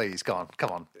going, please, come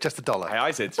on, just $1. Hey,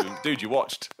 I said to him, dude, you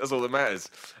watched. That's all that matters.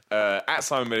 At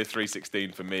Simon Miller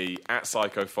 316 for me. At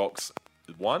Psycho Fox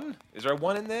 1. Is there a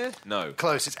 1 in there? No.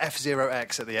 Close. It's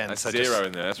F0X at the end. That's so 0 just,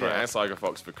 in there. That's right. At Psycho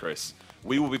Fox for Chris.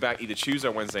 We will be back either Tuesday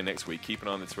or Wednesday next week. Keep an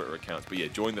eye on the Twitter accounts. But yeah,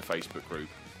 join the Facebook group.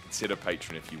 Consider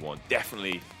Patreon if you want.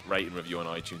 Definitely rate and review on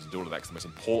iTunes and do all of that, because the most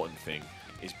important thing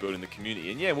is building the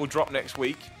community. And yeah, we'll drop next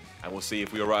week, and we'll see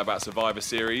if we were right about Survivor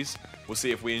Series. We'll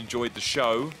see if we enjoyed the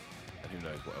show, and who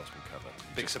knows what else we'll cover.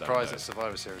 Big surprise at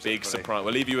Survivor Series. Big surprise.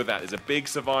 We'll leave you with that. There's a big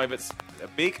surprise at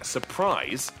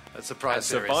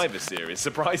Survivor Series.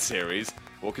 Surprise series.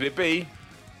 What could it be?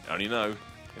 I only know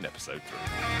in episode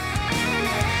 3.